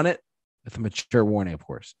 get on it with a mature warning, of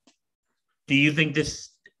course. Do you think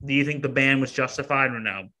the ban was justified or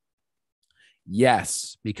no?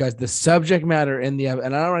 Yes, because the subject matter in the,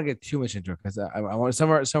 and I don't want to get too much into it because I want some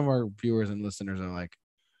of our viewers and listeners are like,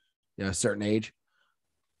 a certain age.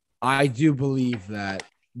 I do believe that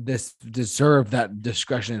this deserved that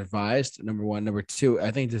discretion advised. Number one. Number two, I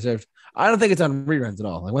think deserved. I don't think it's on reruns at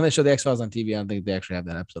all. Like when they show the X-Files on TV, I don't think they actually have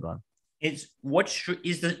that episode on. Is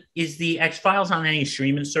the X-Files on any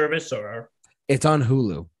streaming service or? It's on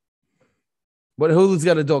Hulu. But Hulu's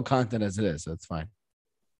got adult content as it is, so it's fine.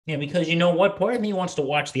 Yeah, because you know what? Part of me wants to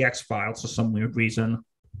watch the X-Files for some weird reason.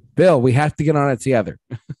 Bill, we have to get on it together.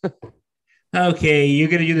 Okay, you're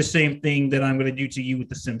gonna do the same thing that I'm gonna do to you with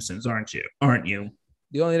The Simpsons, aren't you? Aren't you?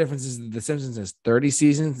 The only difference is The Simpsons has 30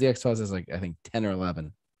 seasons. The X-Files has like, I think 10 or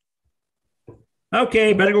 11.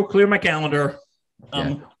 Okay, better go clear my calendar.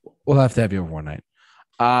 Yeah. We'll have to have you over one night.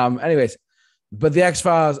 Anyways, but the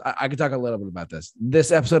X-Files, I could talk a little bit about this.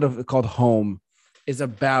 This episode of called Home is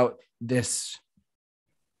about these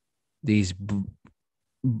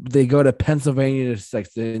they go to Pennsylvania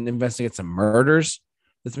to investigate some murders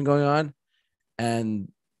that's been going on.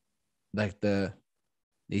 And like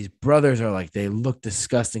these brothers are like, they look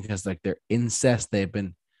disgusting because like they're incest. They've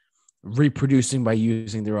been reproducing by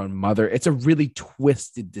using their own mother. It's a really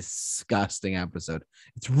twisted, disgusting episode.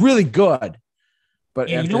 It's really good. But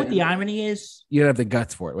yeah, you know what the irony is? You don't have the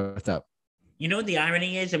guts for it. What's up? You know what the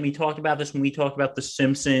irony is? And we talked about this when we talked about The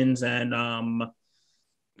Simpsons and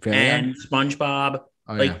SpongeBob.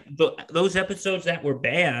 Oh, like those episodes that were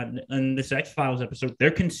bad and this X-Files episode,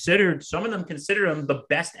 some of them consider them the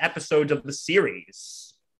best episodes of the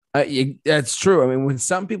series. That's true. I mean, when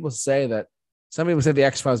some people say the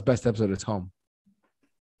X-Files best episode is Home.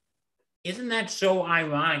 Isn't that so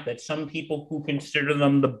ironic that some people who consider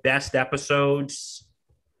them the best episodes,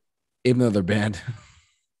 even though they're banned,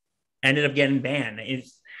 ended up getting banned?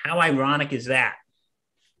 How ironic is that?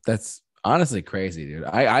 That's honestly crazy, dude.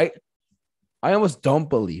 I almost don't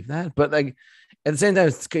believe that, but like at the same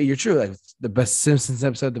time, you're true. Like the best Simpsons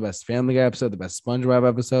episode, the best Family Guy episode, the best SpongeBob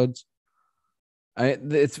episodes.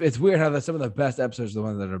 It's weird how some of the best episodes are the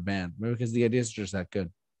ones that are banned. Maybe because the ideas are just that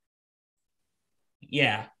good.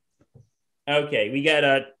 Yeah. Okay, we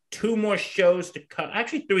got 2 more shows to cut.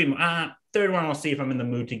 Actually, 3 more. Third one, I'll see if I'm in the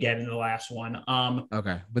mood to get in the last one.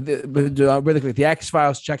 Okay, but really quick, the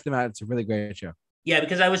X-Files, check them out. It's a really great show. Yeah,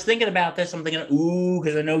 because I was thinking about this. I'm thinking,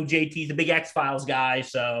 because I know JT's a big X-Files guy.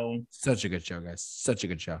 So such a good show, guys. Such a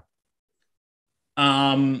good show.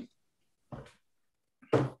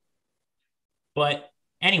 But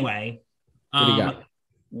anyway, what do you got?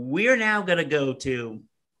 We're now gonna go to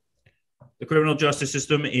the criminal justice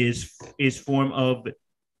system is form of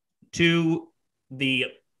to the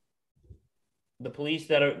police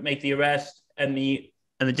that make the arrest and the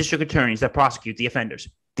district attorneys that prosecute the offenders.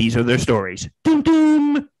 These are their stories. Dun,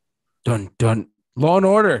 dun. Dun, dun. Law and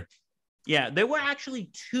Order. Yeah, there were actually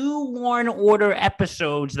 2 Law and Order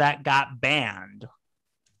episodes that got banned.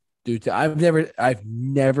 Dude, I've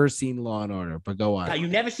never seen Law and Order, but go on. You've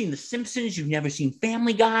never seen The Simpsons. You've never seen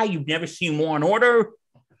Family Guy. You've never seen Law and Order.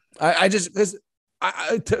 To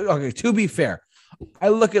be fair, I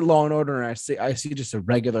look at Law and Order and I see just a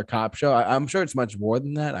regular cop show. I'm sure it's much more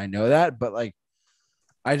than that. I know that, but like,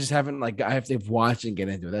 I just haven't I have to watch and get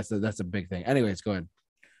into it. That's a big thing. Anyways, go ahead.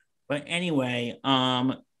 But anyway,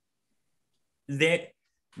 there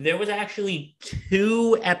was actually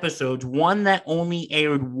 2 episodes, one that only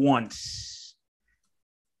aired once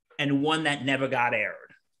and one that never got aired.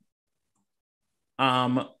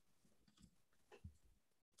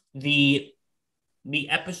 The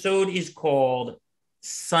episode is called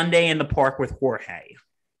Sunday in the Park with Jorge.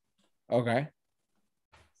 Okay.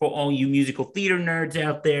 For all you musical theater nerds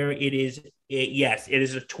out there, it is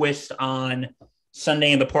a twist on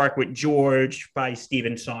Sunday in the Park with George by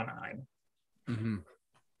Stephen Sondheim. Mm-hmm.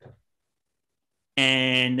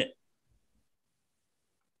 And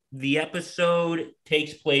the episode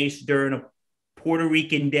takes place during a Puerto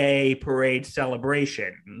Rican Day parade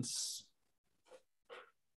celebrations.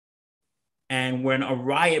 And when a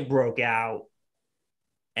riot broke out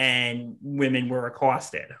and women were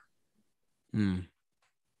accosted. Mm.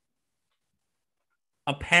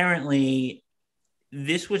 Apparently,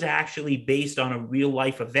 this was actually based on a real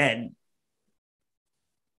life event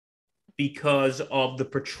because of the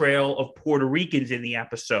portrayal of Puerto Ricans in the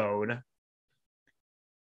episode.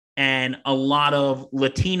 And a lot of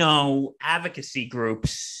Latino advocacy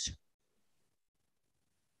groups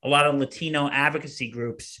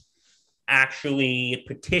actually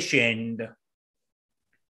petitioned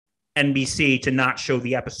NBC to not show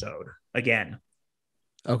the episode again.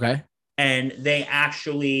 Okay. And they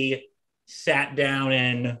actually sat down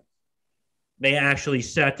and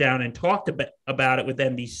talked about it with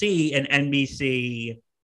NBC, and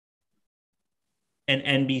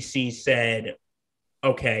NBC said,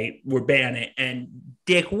 okay, we're banning it. And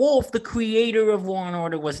Dick Wolf, the creator of Law and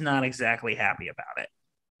Order, was not exactly happy about it.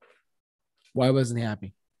 Why wasn't he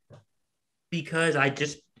happy? Because they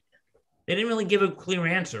didn't really give a clear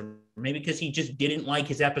answer. Maybe because he just didn't like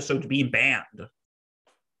his episodes being banned.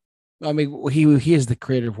 I mean, he is the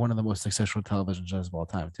creator of one of the most successful television shows of all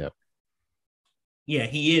time, too. Yeah,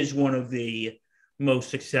 he is one of the most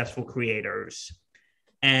successful creators.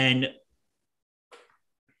 And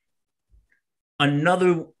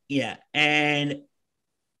and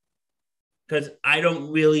because I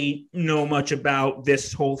don't really know much about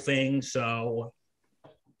this whole thing, so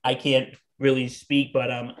I can't really speak,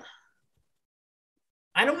 but I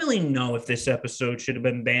don't really know if this episode should have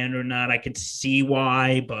been banned or not. I could see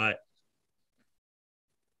why, but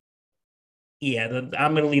yeah,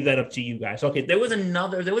 I'm going to leave that up to you guys. Okay, there was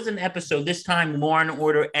an episode this time, Law and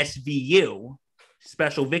Order SVU,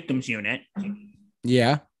 Special Victims Unit.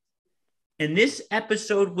 Yeah. And this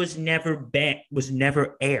episode was never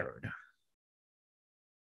aired.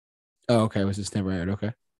 Oh, okay. Was this never aired?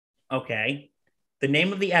 Okay. Okay. The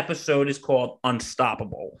name of the episode is called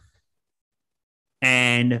Unstoppable.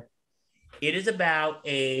 And it is about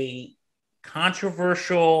a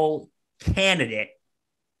controversial candidate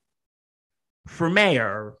for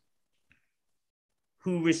mayor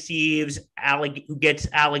who gets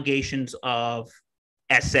allegations of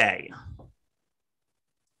SA.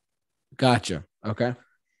 Gotcha. Okay.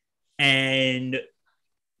 And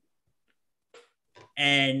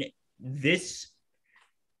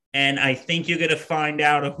I think you're going to find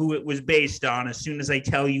out who it was based on as soon as I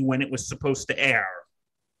tell you when it was supposed to air.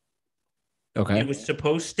 Okay. It was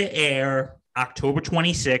supposed to air October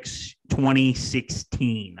 26,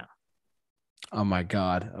 2016. Oh my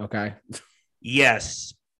God. Okay.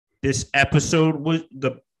 Yes. This episode was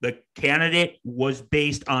the candidate was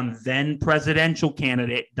based on then presidential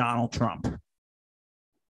candidate Donald Trump.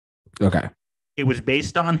 Okay. It was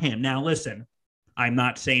based on him. Now, listen, I'm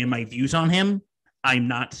not saying my views on him. I'm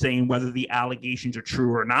not saying whether the allegations are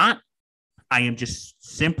true or not. I am just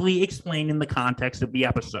simply explaining the context of the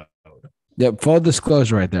episode. Yep. Full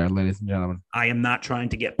disclosure right there, ladies and gentlemen. I am not trying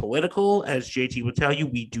to get political. As JT will tell you,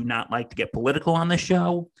 we do not like to get political on this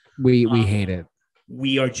show. We hate it.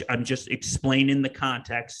 I'm just explaining the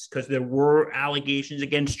context because there were allegations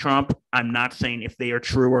against Trump. I'm not saying if they are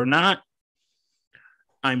true or not.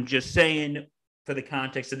 I'm just saying for the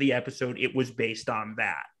context of the episode, it was based on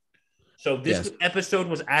that. So this episode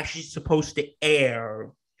was actually supposed to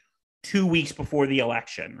air 2 weeks before the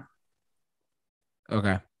election.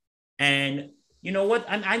 Okay. And you know what?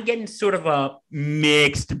 I'm getting sort of a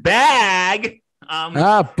mixed bag.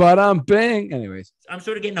 But I'm bing. Anyways, I'm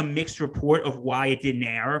sort of getting a mixed report of why it didn't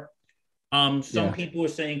air. Some people are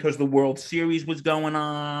saying because the World Series was going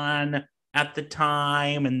on at the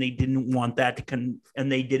time, and they didn't want that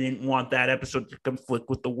episode to conflict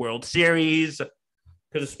with the World Series,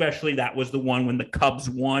 because especially that was the one when the Cubs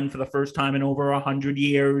won for the first time in over 100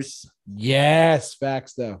 years. Yes,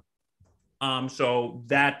 facts though. So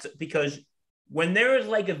that's because when there is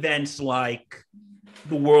like events like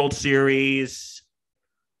the World Series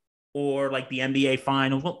or like the NBA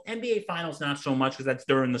Finals, well, NBA Finals not so much because that's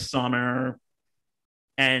during the summer,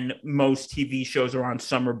 and most TV shows are on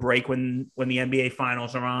summer break when the NBA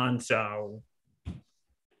Finals are on. So,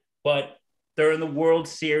 but during the World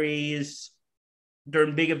Series,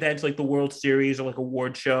 during big events like the World Series or like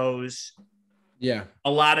award shows, yeah,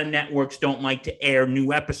 a lot of networks don't like to air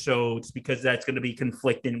new episodes because that's going to be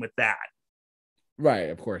conflicting with that. Right,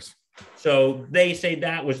 of course. So they say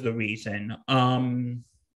that was the reason.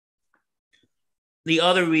 The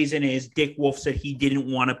other reason is Dick Wolf said he didn't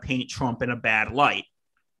want to paint Trump in a bad light.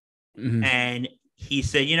 Mm-hmm. And he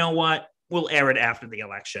said, you know what? We'll air it after the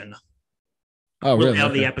election. Oh, we'll really? air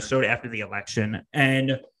the episode after the election.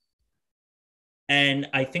 And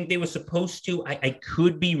I think they were supposed to, I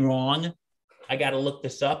could be wrong. I got to look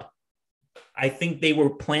this up. I think they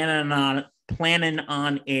were planning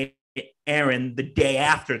on it airing the day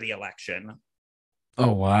after the election.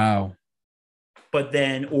 Oh, wow. But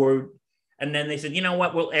then, and then they said, you know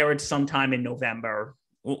what? We'll air it sometime in November.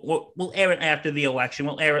 We'll air it after the election.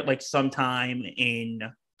 We'll air it like sometime in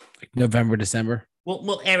like November, December.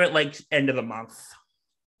 We'll air it like end of the month.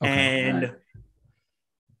 Okay. And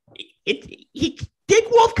Dick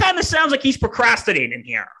Wolf kind of sounds like he's procrastinating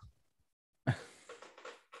here.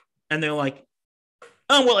 And they're like,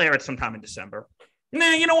 oh, we'll air it sometime in December.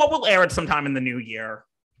 Nah, you know what? We'll air it sometime in the new year.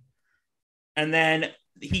 And then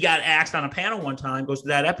he got asked on a panel one time, goes to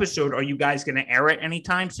that episode, are you guys going to air it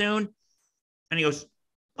anytime soon? And he goes,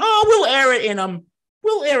 oh, we'll air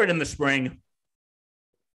it in the spring.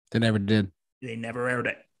 They never did. They never aired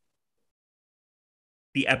it.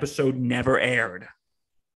 The episode never aired.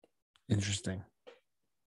 Interesting.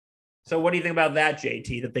 So what do you think about that,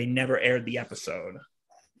 JT, that they never aired the episode?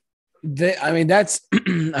 That's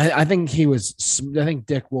I think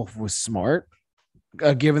Dick Wolf was smart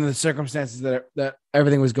given the circumstances that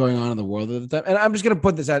everything was going on in the world at the time. And I'm just going to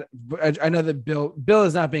put this out. I know that Bill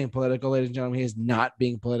is not being political, ladies and gentlemen. He is not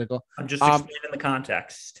being political. I'm just explaining the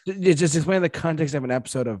context. Just explaining the context of an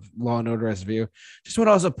episode of Law and Order SVU. Just want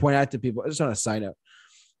to also point out to people, just on a side note,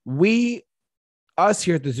 us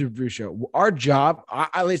here at the Super Review Show, our job,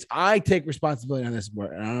 at least I take responsibility on this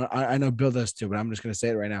board. And I know Bill does too, but I'm just going to say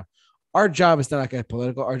it right now. Our job is to not get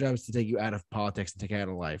political. Our job is to take you out of politics and take you out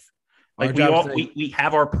of life. Like we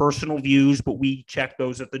have our personal views, but we check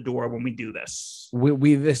those at the door when we do this.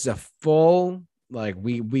 This is a full, like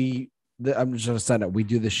I'm just gonna sign up. We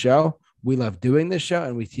do the show. We love doing this show,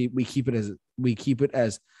 and we keep it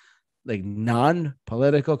as like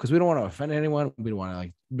non-political because we don't want to offend anyone. We don't want to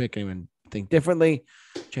like make anyone think differently,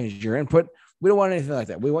 change your input. We don't want anything like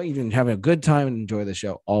that. We want you to have a good time and enjoy the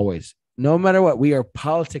show always. No matter what, we are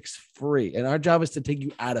politics free, and our job is to take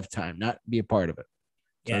you out of time, not be a part of it.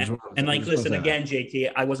 Yeah, so and like, listen again,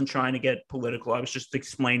 JT. I wasn't trying to get political. I was just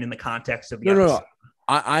explaining the context of the episode. No.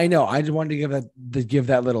 I know. I just wanted to give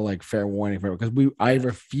that little like fair warning for it because I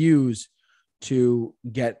refuse to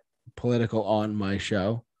get political on my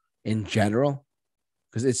show in general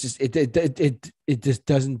because it's just it just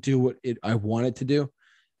doesn't do what I want it to do,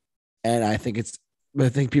 and I think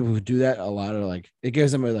people who do that a lot are like it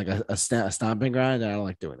gives them a stomping ground, and I don't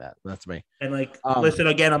like doing that. That's me. And like, listen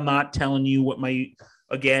again. I'm not telling you what my.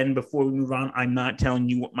 Again, before we move on, I'm not telling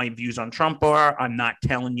you what my views on Trump are. I'm not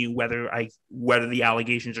telling you whether the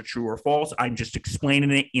allegations are true or false. I'm just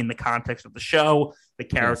explaining it in the context of the show. The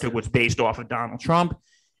character was based off of Donald Trump,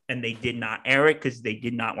 and they did not air it because they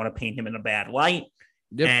did not want to paint him in a bad light.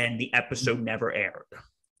 Yep. And the episode never aired.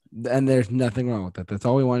 And there's nothing wrong with that. That's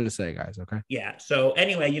all we wanted to say, guys. Okay. Yeah. So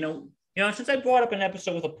anyway, since I brought up an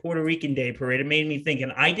episode with a Puerto Rican Day Parade, it made me think,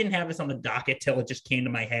 and I didn't have this on the docket till it just came to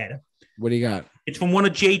my head. What do you got? It's from one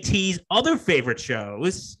of JT's other favorite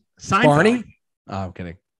shows, Seinfeld. Barney? Oh, I'm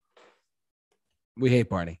kidding. We hate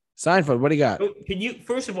Barney. Seinfeld, what do you got?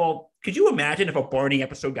 First of all, could you imagine if a Barney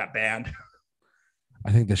episode got banned?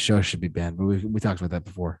 I think the show should be banned, but we talked about that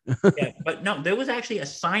before. Yeah, but no, there was actually a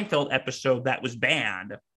Seinfeld episode that was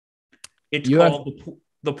banned. It's called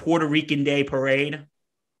the Puerto Rican Day Parade.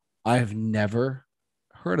 I have never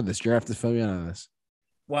heard of this. You're going to have to fill me in on this.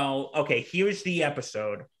 Well, okay, here's the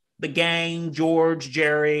episode. The gang, George,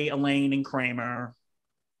 Jerry, Elaine, and Kramer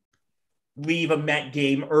leave a Met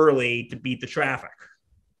game early to beat the traffic.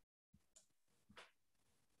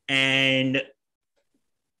 And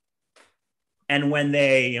when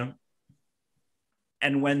they're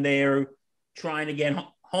trying to get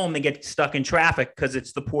home, they get stuck in traffic because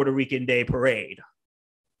it's the Puerto Rican Day Parade.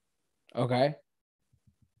 Okay.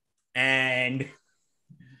 And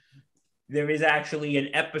there is actually an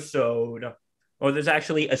episode, or there's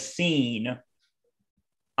actually a scene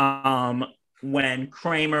when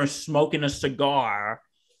Kramer's smoking a cigar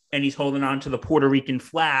and he's holding on to the Puerto Rican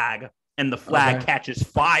flag and the flag catches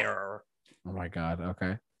fire. Oh my God.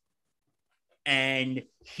 Okay. And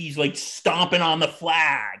he's like stomping on the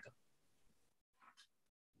flag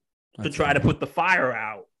to try to put the fire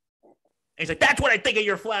out. And he's like, "That's what I think of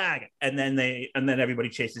your flag." And then everybody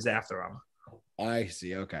chases after him. I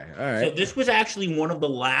see. Okay. All right. So this was actually one of the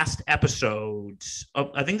last episodes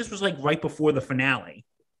I think this was like right before the finale.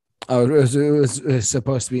 Oh, it was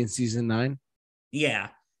supposed to be in season 9? Yeah.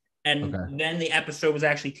 And then the episode was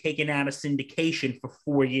actually taken out of syndication for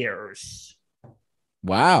 4 years.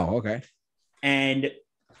 Wow. Okay. And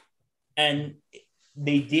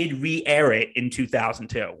they did re-air it in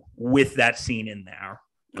 2002 with that scene in there.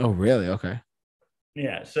 Oh, really? Okay.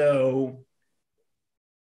 Yeah. So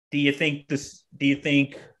do you think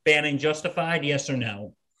banning justified? Yes or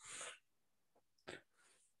no?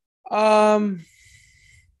 I'm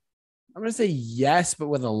gonna say yes, but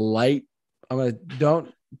with a light.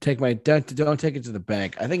 Don't take it to the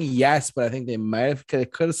bank. I think yes, but I think they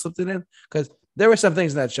could have slipped it in because there were some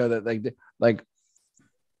things in that show that like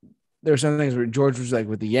there were some things where George was like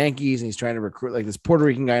with the Yankees and he's trying to recruit like this Puerto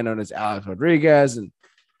Rican guy known as Alex Rodriguez and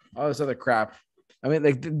all this other crap. I mean,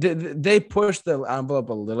 like they pushed the envelope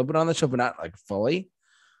a little bit on the show, but not like fully.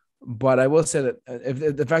 But I will say that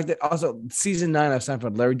if the fact that also season 9 of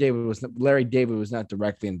Seinfeld, Larry David was not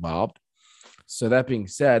directly involved. So that being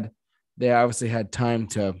said, they obviously had time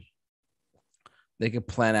they could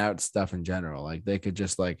plan out stuff in general. Like they could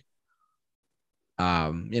just like, like,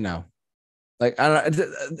 I don't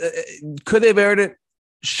know. Could they have aired it?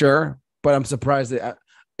 Sure. But I'm surprised it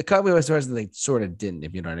caught me by surprise that they sort of didn't,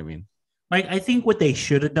 if you know what I mean. Like, I think what they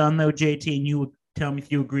should have done though, JT, and you would tell me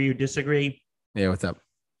if you agree or disagree. Yeah. What's up?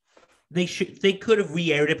 They could have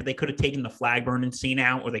re-aired it, but they could have taken the flag burning scene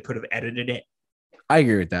out, or they could have edited it. I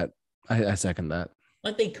agree with that. I second that.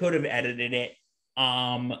 like they could have edited it.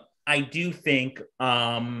 I do think,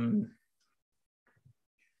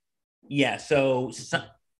 yeah. So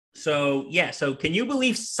can you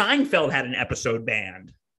believe Seinfeld had an episode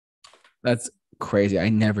banned? That's crazy. I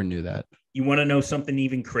never knew that. You want to know something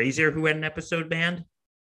even crazier? Who had an episode banned?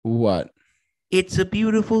 What? It's a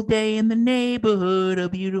beautiful day in the neighborhood, a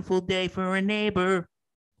beautiful day for a neighbor.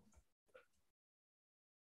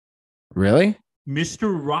 Really?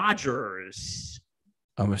 Mr. Rogers.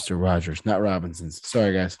 Oh, Mr. Rogers, not Robinson's.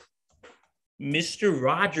 Sorry, guys. Mr.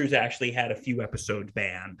 Rogers actually had a few episodes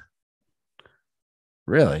banned.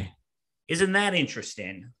 Really? Isn't that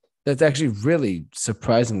interesting? That's actually really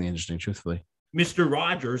surprisingly interesting, truthfully. Mr.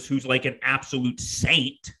 Rogers, who's like an absolute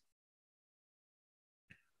saint.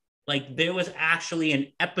 Like there was actually an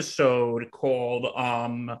episode called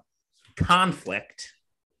Conflict.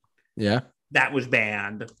 Yeah. That was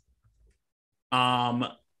banned.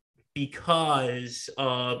 Because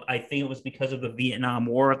of, I think it was because of the Vietnam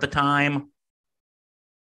War at the time.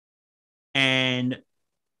 And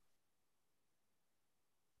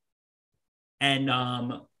hold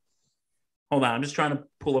on, I'm just trying to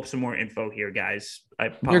pull up some more info here, guys. I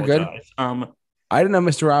apologize. You're good. I didn't know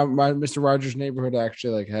Mr. Rogers' Neighborhood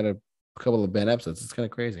actually like had a couple of bad episodes. It's kind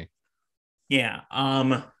of crazy. Yeah.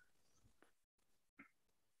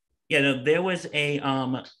 Yeah, no, there was a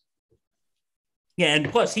yeah, and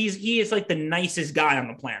plus he is like the nicest guy on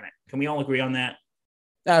the planet. Can we all agree on that?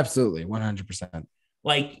 Absolutely, 100%.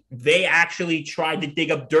 Like they actually tried to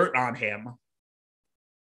dig up dirt on him.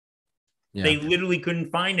 Yeah. They literally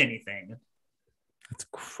couldn't find anything. That's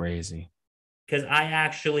crazy. Because I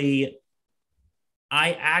actually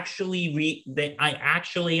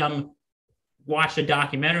watched a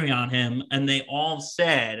documentary on him, and they all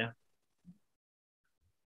said,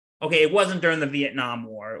 okay, it wasn't during the Vietnam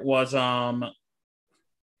War. It was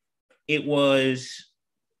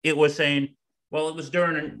saying, well, it was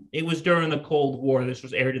during the Cold War. This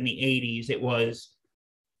was aired in the 80s.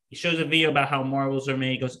 He shows a video about how marbles are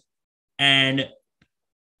made. He goes, and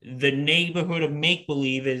the neighborhood of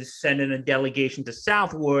make-believe is sending a delegation to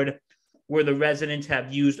Southwood, where the residents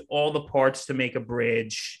have used all the parts to make a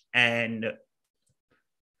bridge. And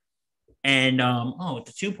it's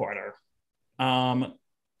a two-parter.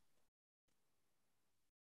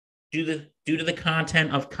 Due to the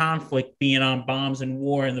content of conflict being on bombs and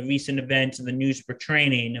war and the recent events and the news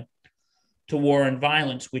portraying to war and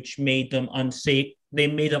violence, which made them unsafe. They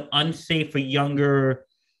made them unsafe for younger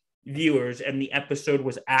viewers, and the episode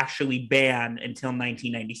was actually banned until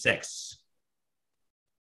 1996.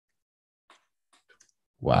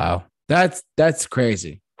 Wow, that's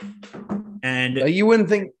crazy. And you wouldn't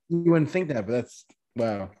think that, but that's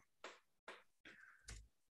wow.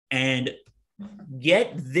 And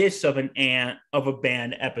get this of a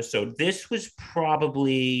banned episode. This was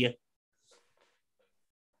probably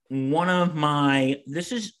one of my.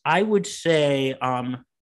 This is, I would say,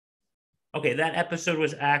 okay, that episode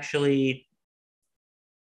was actually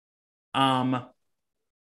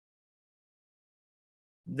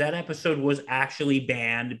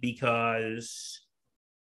banned because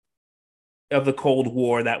of the Cold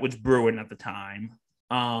War that was brewing at the time.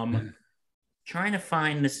 Trying to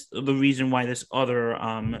find the reason why this other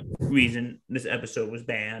reason this episode was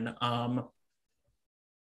banned.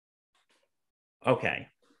 Okay.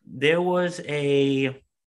 There was an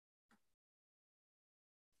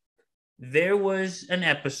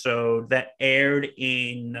episode that aired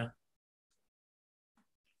in.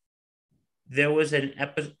 There was an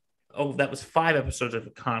episode. Oh, that was 5 episodes of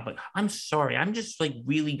the conflict. I'm sorry. I'm just like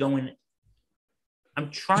really going.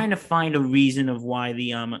 I'm trying to find a reason of why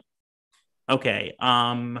the Okay.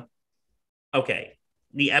 Okay.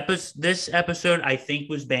 This episode I think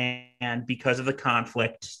was banned because of the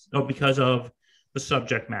conflict or because of the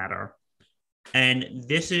subject matter. And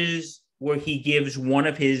this is where he gives one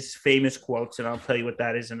of his famous quotes, and I'll tell you what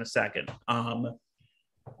that is in a second.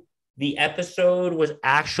 The episode was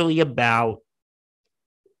actually about,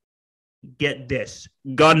 get this,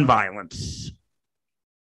 gun violence.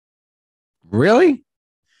 Really?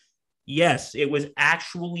 Yes, it was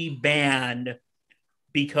actually banned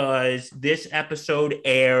because this episode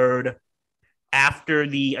aired after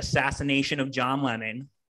the assassination of John Lennon.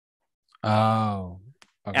 Oh.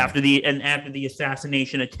 Okay. After the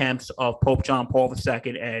assassination attempts of Pope John Paul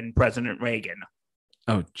II and President Reagan.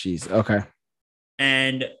 Oh, geez. Okay.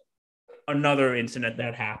 And another incident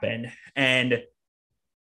that happened. And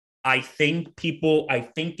I think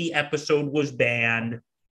the episode was banned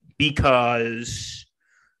because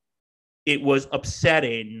it was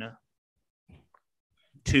upsetting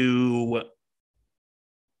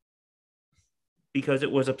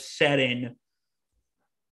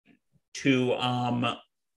to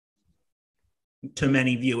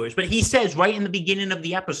many viewers. But he says right in the beginning of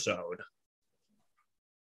the episode,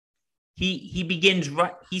 he begins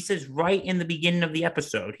right. He says right in the beginning of the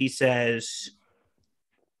episode, he says,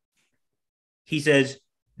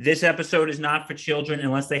 this episode is not for children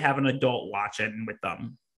unless they have an adult watch it with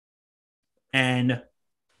them. And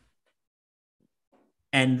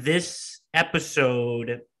this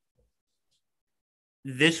episode,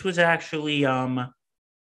 this was actually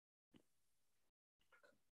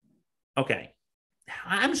okay.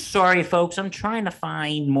 I'm sorry, folks. I'm trying to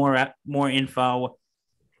find more info.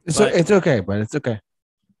 It's okay, but it's okay.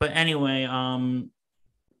 But anyway,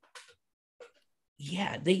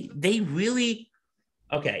 yeah, they really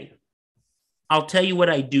okay. I'll tell you what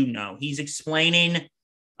I do know. He's explaining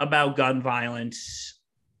about gun violence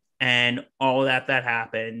and all that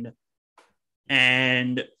happened.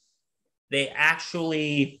 And he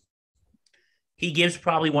gives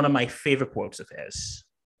probably one of my favorite quotes of his.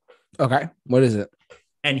 Okay. What is it?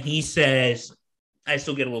 And he says, I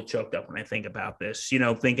still get a little choked up when I think about this, you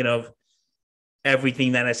know, thinking of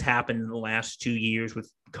everything that has happened in the last 2 years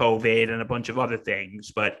with COVID and a bunch of other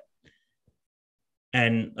things,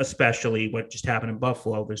 and especially what just happened in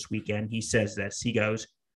Buffalo this weekend. He says this, he goes,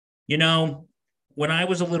 you know, when I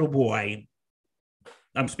was a little boy,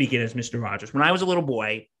 I'm speaking as Mr. Rogers, when I was a little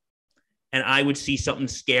boy and I would see something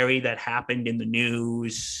scary that happened in the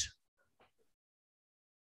news,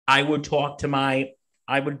 I would go to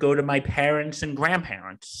my parents and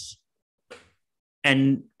grandparents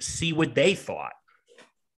and see what they thought.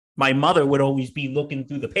 My mother would always be looking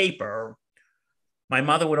through the paper.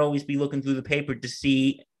 To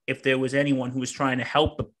see if there was anyone who was trying to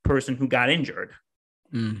help the person who got injured,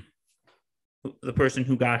 the person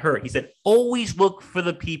who got hurt. He said, always look for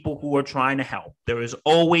the people who are trying to help. There is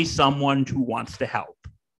always someone who wants to help.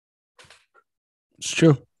 It's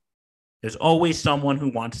true. There's always someone who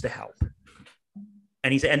wants to help.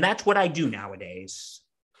 And he said, and that's what I do nowadays.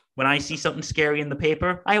 When I see something scary in the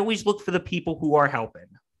paper, I always look for the people who are helping.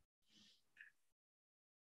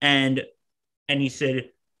 And he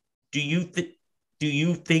said, do you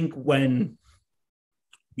think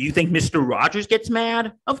Mr. Rogers gets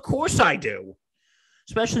mad? Of course I do.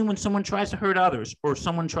 Especially when someone tries to hurt others or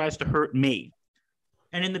someone tries to hurt me.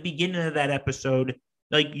 And in the beginning of that episode,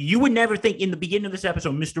 like, you would never think in the beginning of this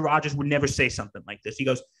episode, Mr. Rogers would never say something like this. He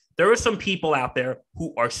goes, there are some people out there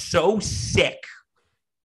who are so sick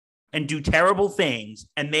and do terrible things,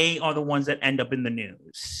 and they are the ones that end up in the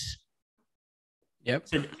news. Yep.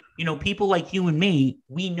 So, you know, people like you and me,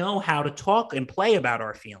 we know how to talk and play about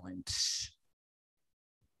our feelings.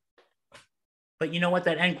 But you know what?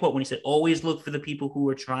 That end quote, when he said, always look for the people who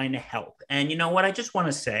are trying to help. And you know what? I just want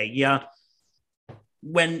to say, yeah,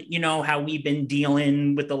 when, you know, how we've been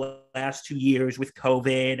dealing with the last 2 years with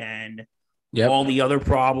COVID and all the other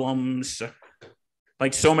problems,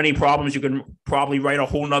 like so many problems, you can probably write a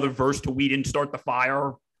whole nother verse to We Didn't Start the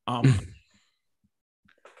Fire.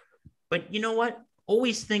 But you know what?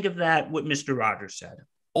 Always think of that, what Mr. Rogers said.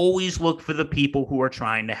 Always look for the people who are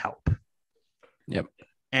trying to help. Yep.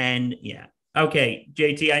 And yeah. Okay,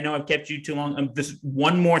 JT, I know I've kept you too long. This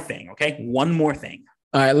one more thing, okay? One more thing.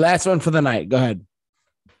 All right, last one for the night. Go ahead.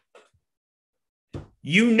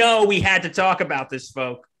 You know we had to talk about this,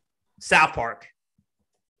 folks. South Park.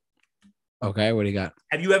 Okay, what do you got?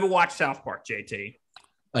 Have you ever watched South Park, JT?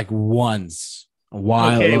 Like once. A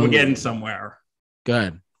while. Okay, we're getting somewhere.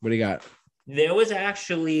 Good. What do you got? There was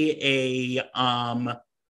actually a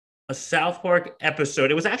South Park episode.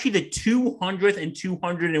 It was actually the 200th and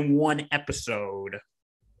 201 episode.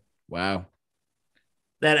 Wow.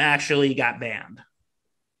 That actually got banned.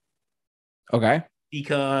 Okay.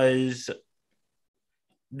 Because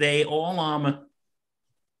they all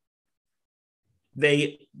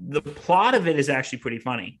the plot of it is actually pretty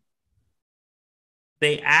funny.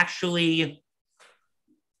 They actually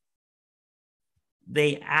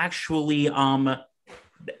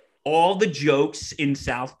all the jokes in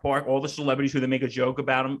South Park, all the celebrities who they make a joke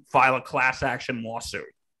about them, file a class action lawsuit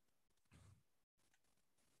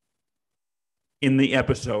in the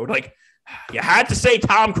episode. Like, you had to say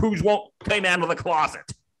Tom Cruise won't come out of the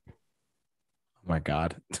closet. Oh my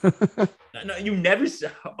God. No, you never saw.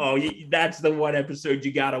 Oh, that's the one episode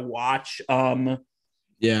you got to watch.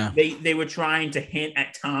 Yeah. They were trying to hint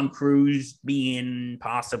at Tom Cruise being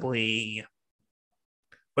possibly,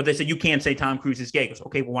 but they said, you can't say Tom Cruise is gay. He goes,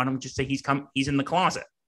 okay, well, why don't we just say he's in the closet?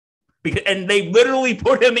 And they literally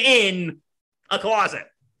put him in a closet.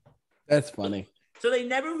 That's funny. So they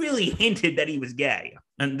never really hinted that he was gay.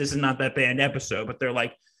 And this is not that banned episode, but they're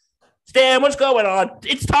like, Stan, what's going on?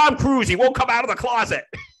 It's Tom Cruise. He won't come out of the closet.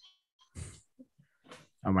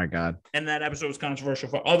 Oh my God. And that episode was controversial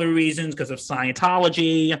for other reasons because of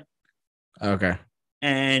Scientology. Okay.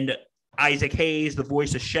 And Isaac Hayes, the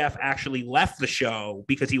voice of Chef, actually left the show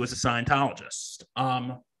because he was a Scientologist.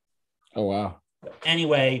 Oh wow.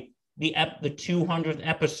 Anyway, the 200th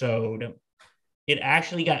episode, it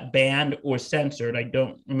actually got banned or censored. I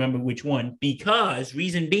don't remember which one, because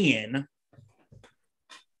reason being,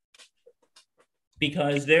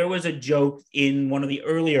 because there was a joke in one of the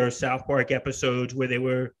earlier South Park episodes where they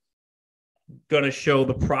were going to show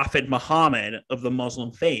the Prophet Muhammad of the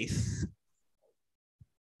Muslim faith.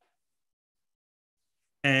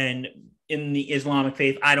 And in the Islamic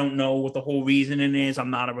faith, I don't know what the whole reasoning is.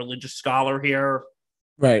 I'm not a religious scholar here.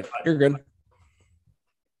 Right. You're good.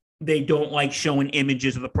 They don't like showing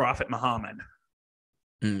images of the Prophet Muhammad.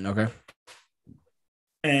 Okay.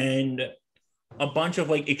 And a bunch of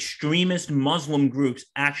like extremist Muslim groups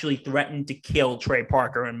actually threatened to kill Trey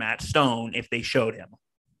Parker and Matt Stone if they showed him.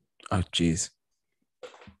 Oh, geez.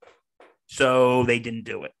 So they didn't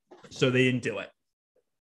do it.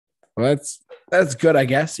 Well, that's good, I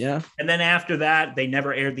guess. Yeah. And then after that, they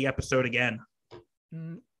never aired the episode again.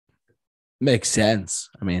 Makes sense.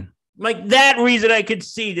 I mean, like that reason I could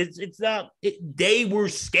see this. It's not, they were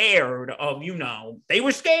scared of, they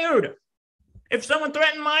were scared. If someone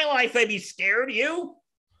threatened my life, they'd be scared of you.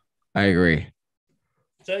 I agree.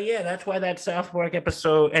 So yeah, that's why that South Park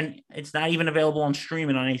episode, and it's not even available on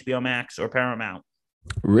streaming on HBO Max or Paramount.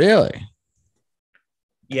 Really?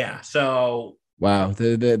 Yeah. So wow,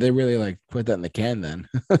 they really like put that in the can then.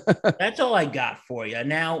 that's all I got for you.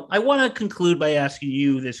 Now I want to conclude by asking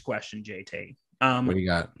you this question, JT. What do you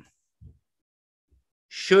got?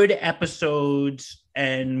 Should episodes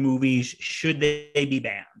and movies, should they be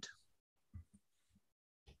banned?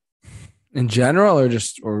 In general, or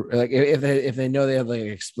like if they know they have like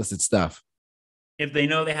explicit stuff? If they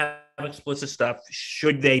know they have explicit stuff,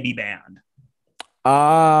 should they be banned?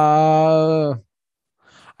 I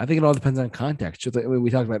think it all depends on context. We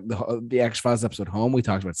talked about the X-Files episode Home. We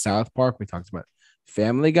talked about South Park. We talked about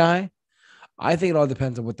Family Guy. I think it all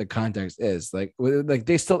depends on what the context is. Like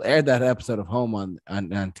they still aired that episode of Home on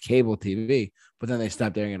cable TV, but then they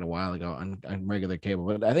stopped airing it a while ago on regular cable.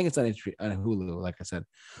 But I think it's on Hulu, like I said.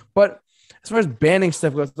 But as far as banning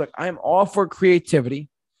stuff goes, like I'm all for creativity.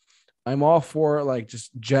 I'm all for like just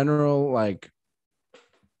general like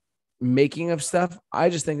making of stuff. I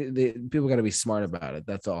just think that people got to be smart about it.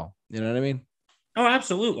 That's all. You know what I mean? Oh,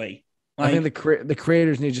 absolutely. Like, I think the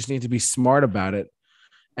creators need to be smart about it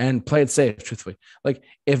and play it safe. Truthfully, like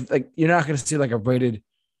if like you're not going to see like a rated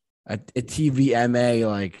a TVMA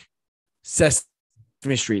like Sesame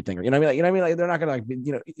Street thing. You know what I mean? Like they're not going to like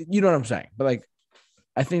you know what I'm saying. But like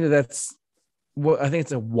I think that's what I think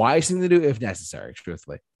it's a wise thing to do if necessary.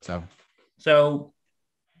 Truthfully, so.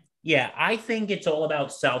 Yeah, I think it's all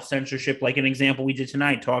about self-censorship. Like an example we did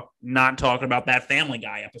tonight, not talking about that Family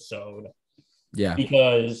Guy episode. Yeah.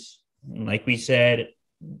 Because, like we said,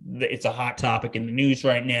 it's a hot topic in the news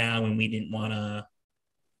right now, and we didn't want to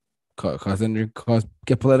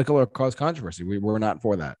get political or cause controversy. We're not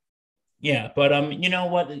for that. Yeah, but you know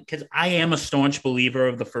what? Because I am a staunch believer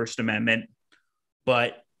of the First Amendment,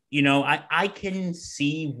 but I can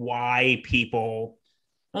see why people.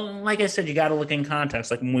 Well, like I said, you got to look in context.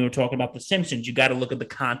 Like when we were talking about The Simpsons, you got to look at the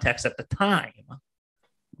context at the time.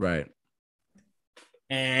 Right.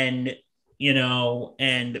 And,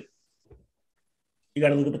 and you got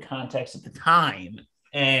to look at the context at the time.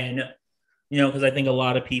 And, because I think a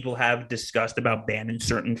lot of people have discussed about banning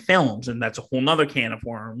certain films, and that's a whole nother can of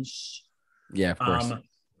worms. Yeah, of course.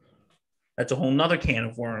 That's a whole nother can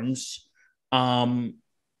of worms.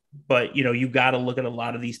 But, you got to look at a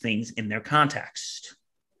lot of these things in their context.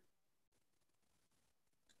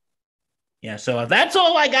 Yeah, so that's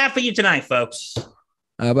all I got for you tonight, folks.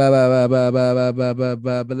 But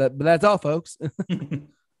that's all, folks.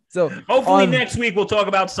 So hopefully next week we'll talk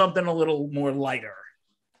about something a little more lighter.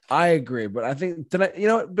 I agree, but I think tonight,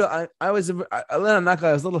 Bill, I was a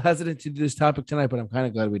little hesitant to do this topic tonight, but I'm kind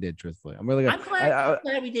of glad we did. Truthfully, I'm really glad. I'm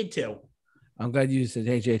glad we did too. I'm glad you said,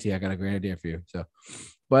 "Hey, JT, I got a great idea for you." So,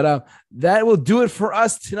 but that will do it for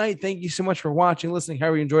us tonight. Thank you so much for watching, listening.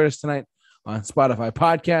 However you enjoyed us tonight on Spotify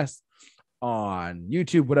Podcast, on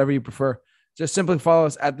YouTube, whatever you prefer. Just simply follow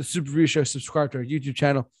us at the Super Review Show. Subscribe to our YouTube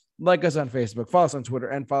channel. Like us on Facebook. Follow us on Twitter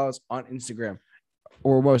and follow us on Instagram,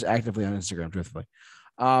 or most actively on Instagram. Truthfully,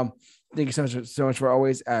 thank you so much for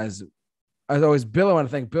always as always, Bill. I want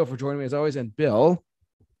to thank Bill for joining me as always. And Bill,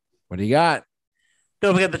 what do you got?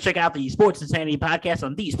 Don't forget to check out the Sports Insanity podcast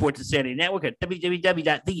on the Sports Insanity Network at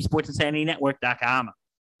www.thesportsinsanitynetwork.com.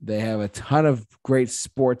 They have a ton of great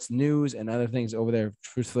sports news and other things over there.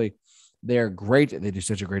 Truthfully, They're great. They do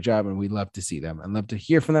such a great job, and we love to see them and love to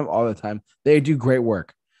hear from them all the time. They do great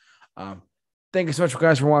work. Thank you so much,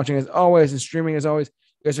 guys, for watching as always and streaming as always.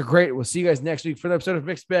 You guys are great. We'll see you guys next week for the episode of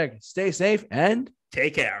Mixed Bag. Stay safe and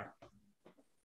take care.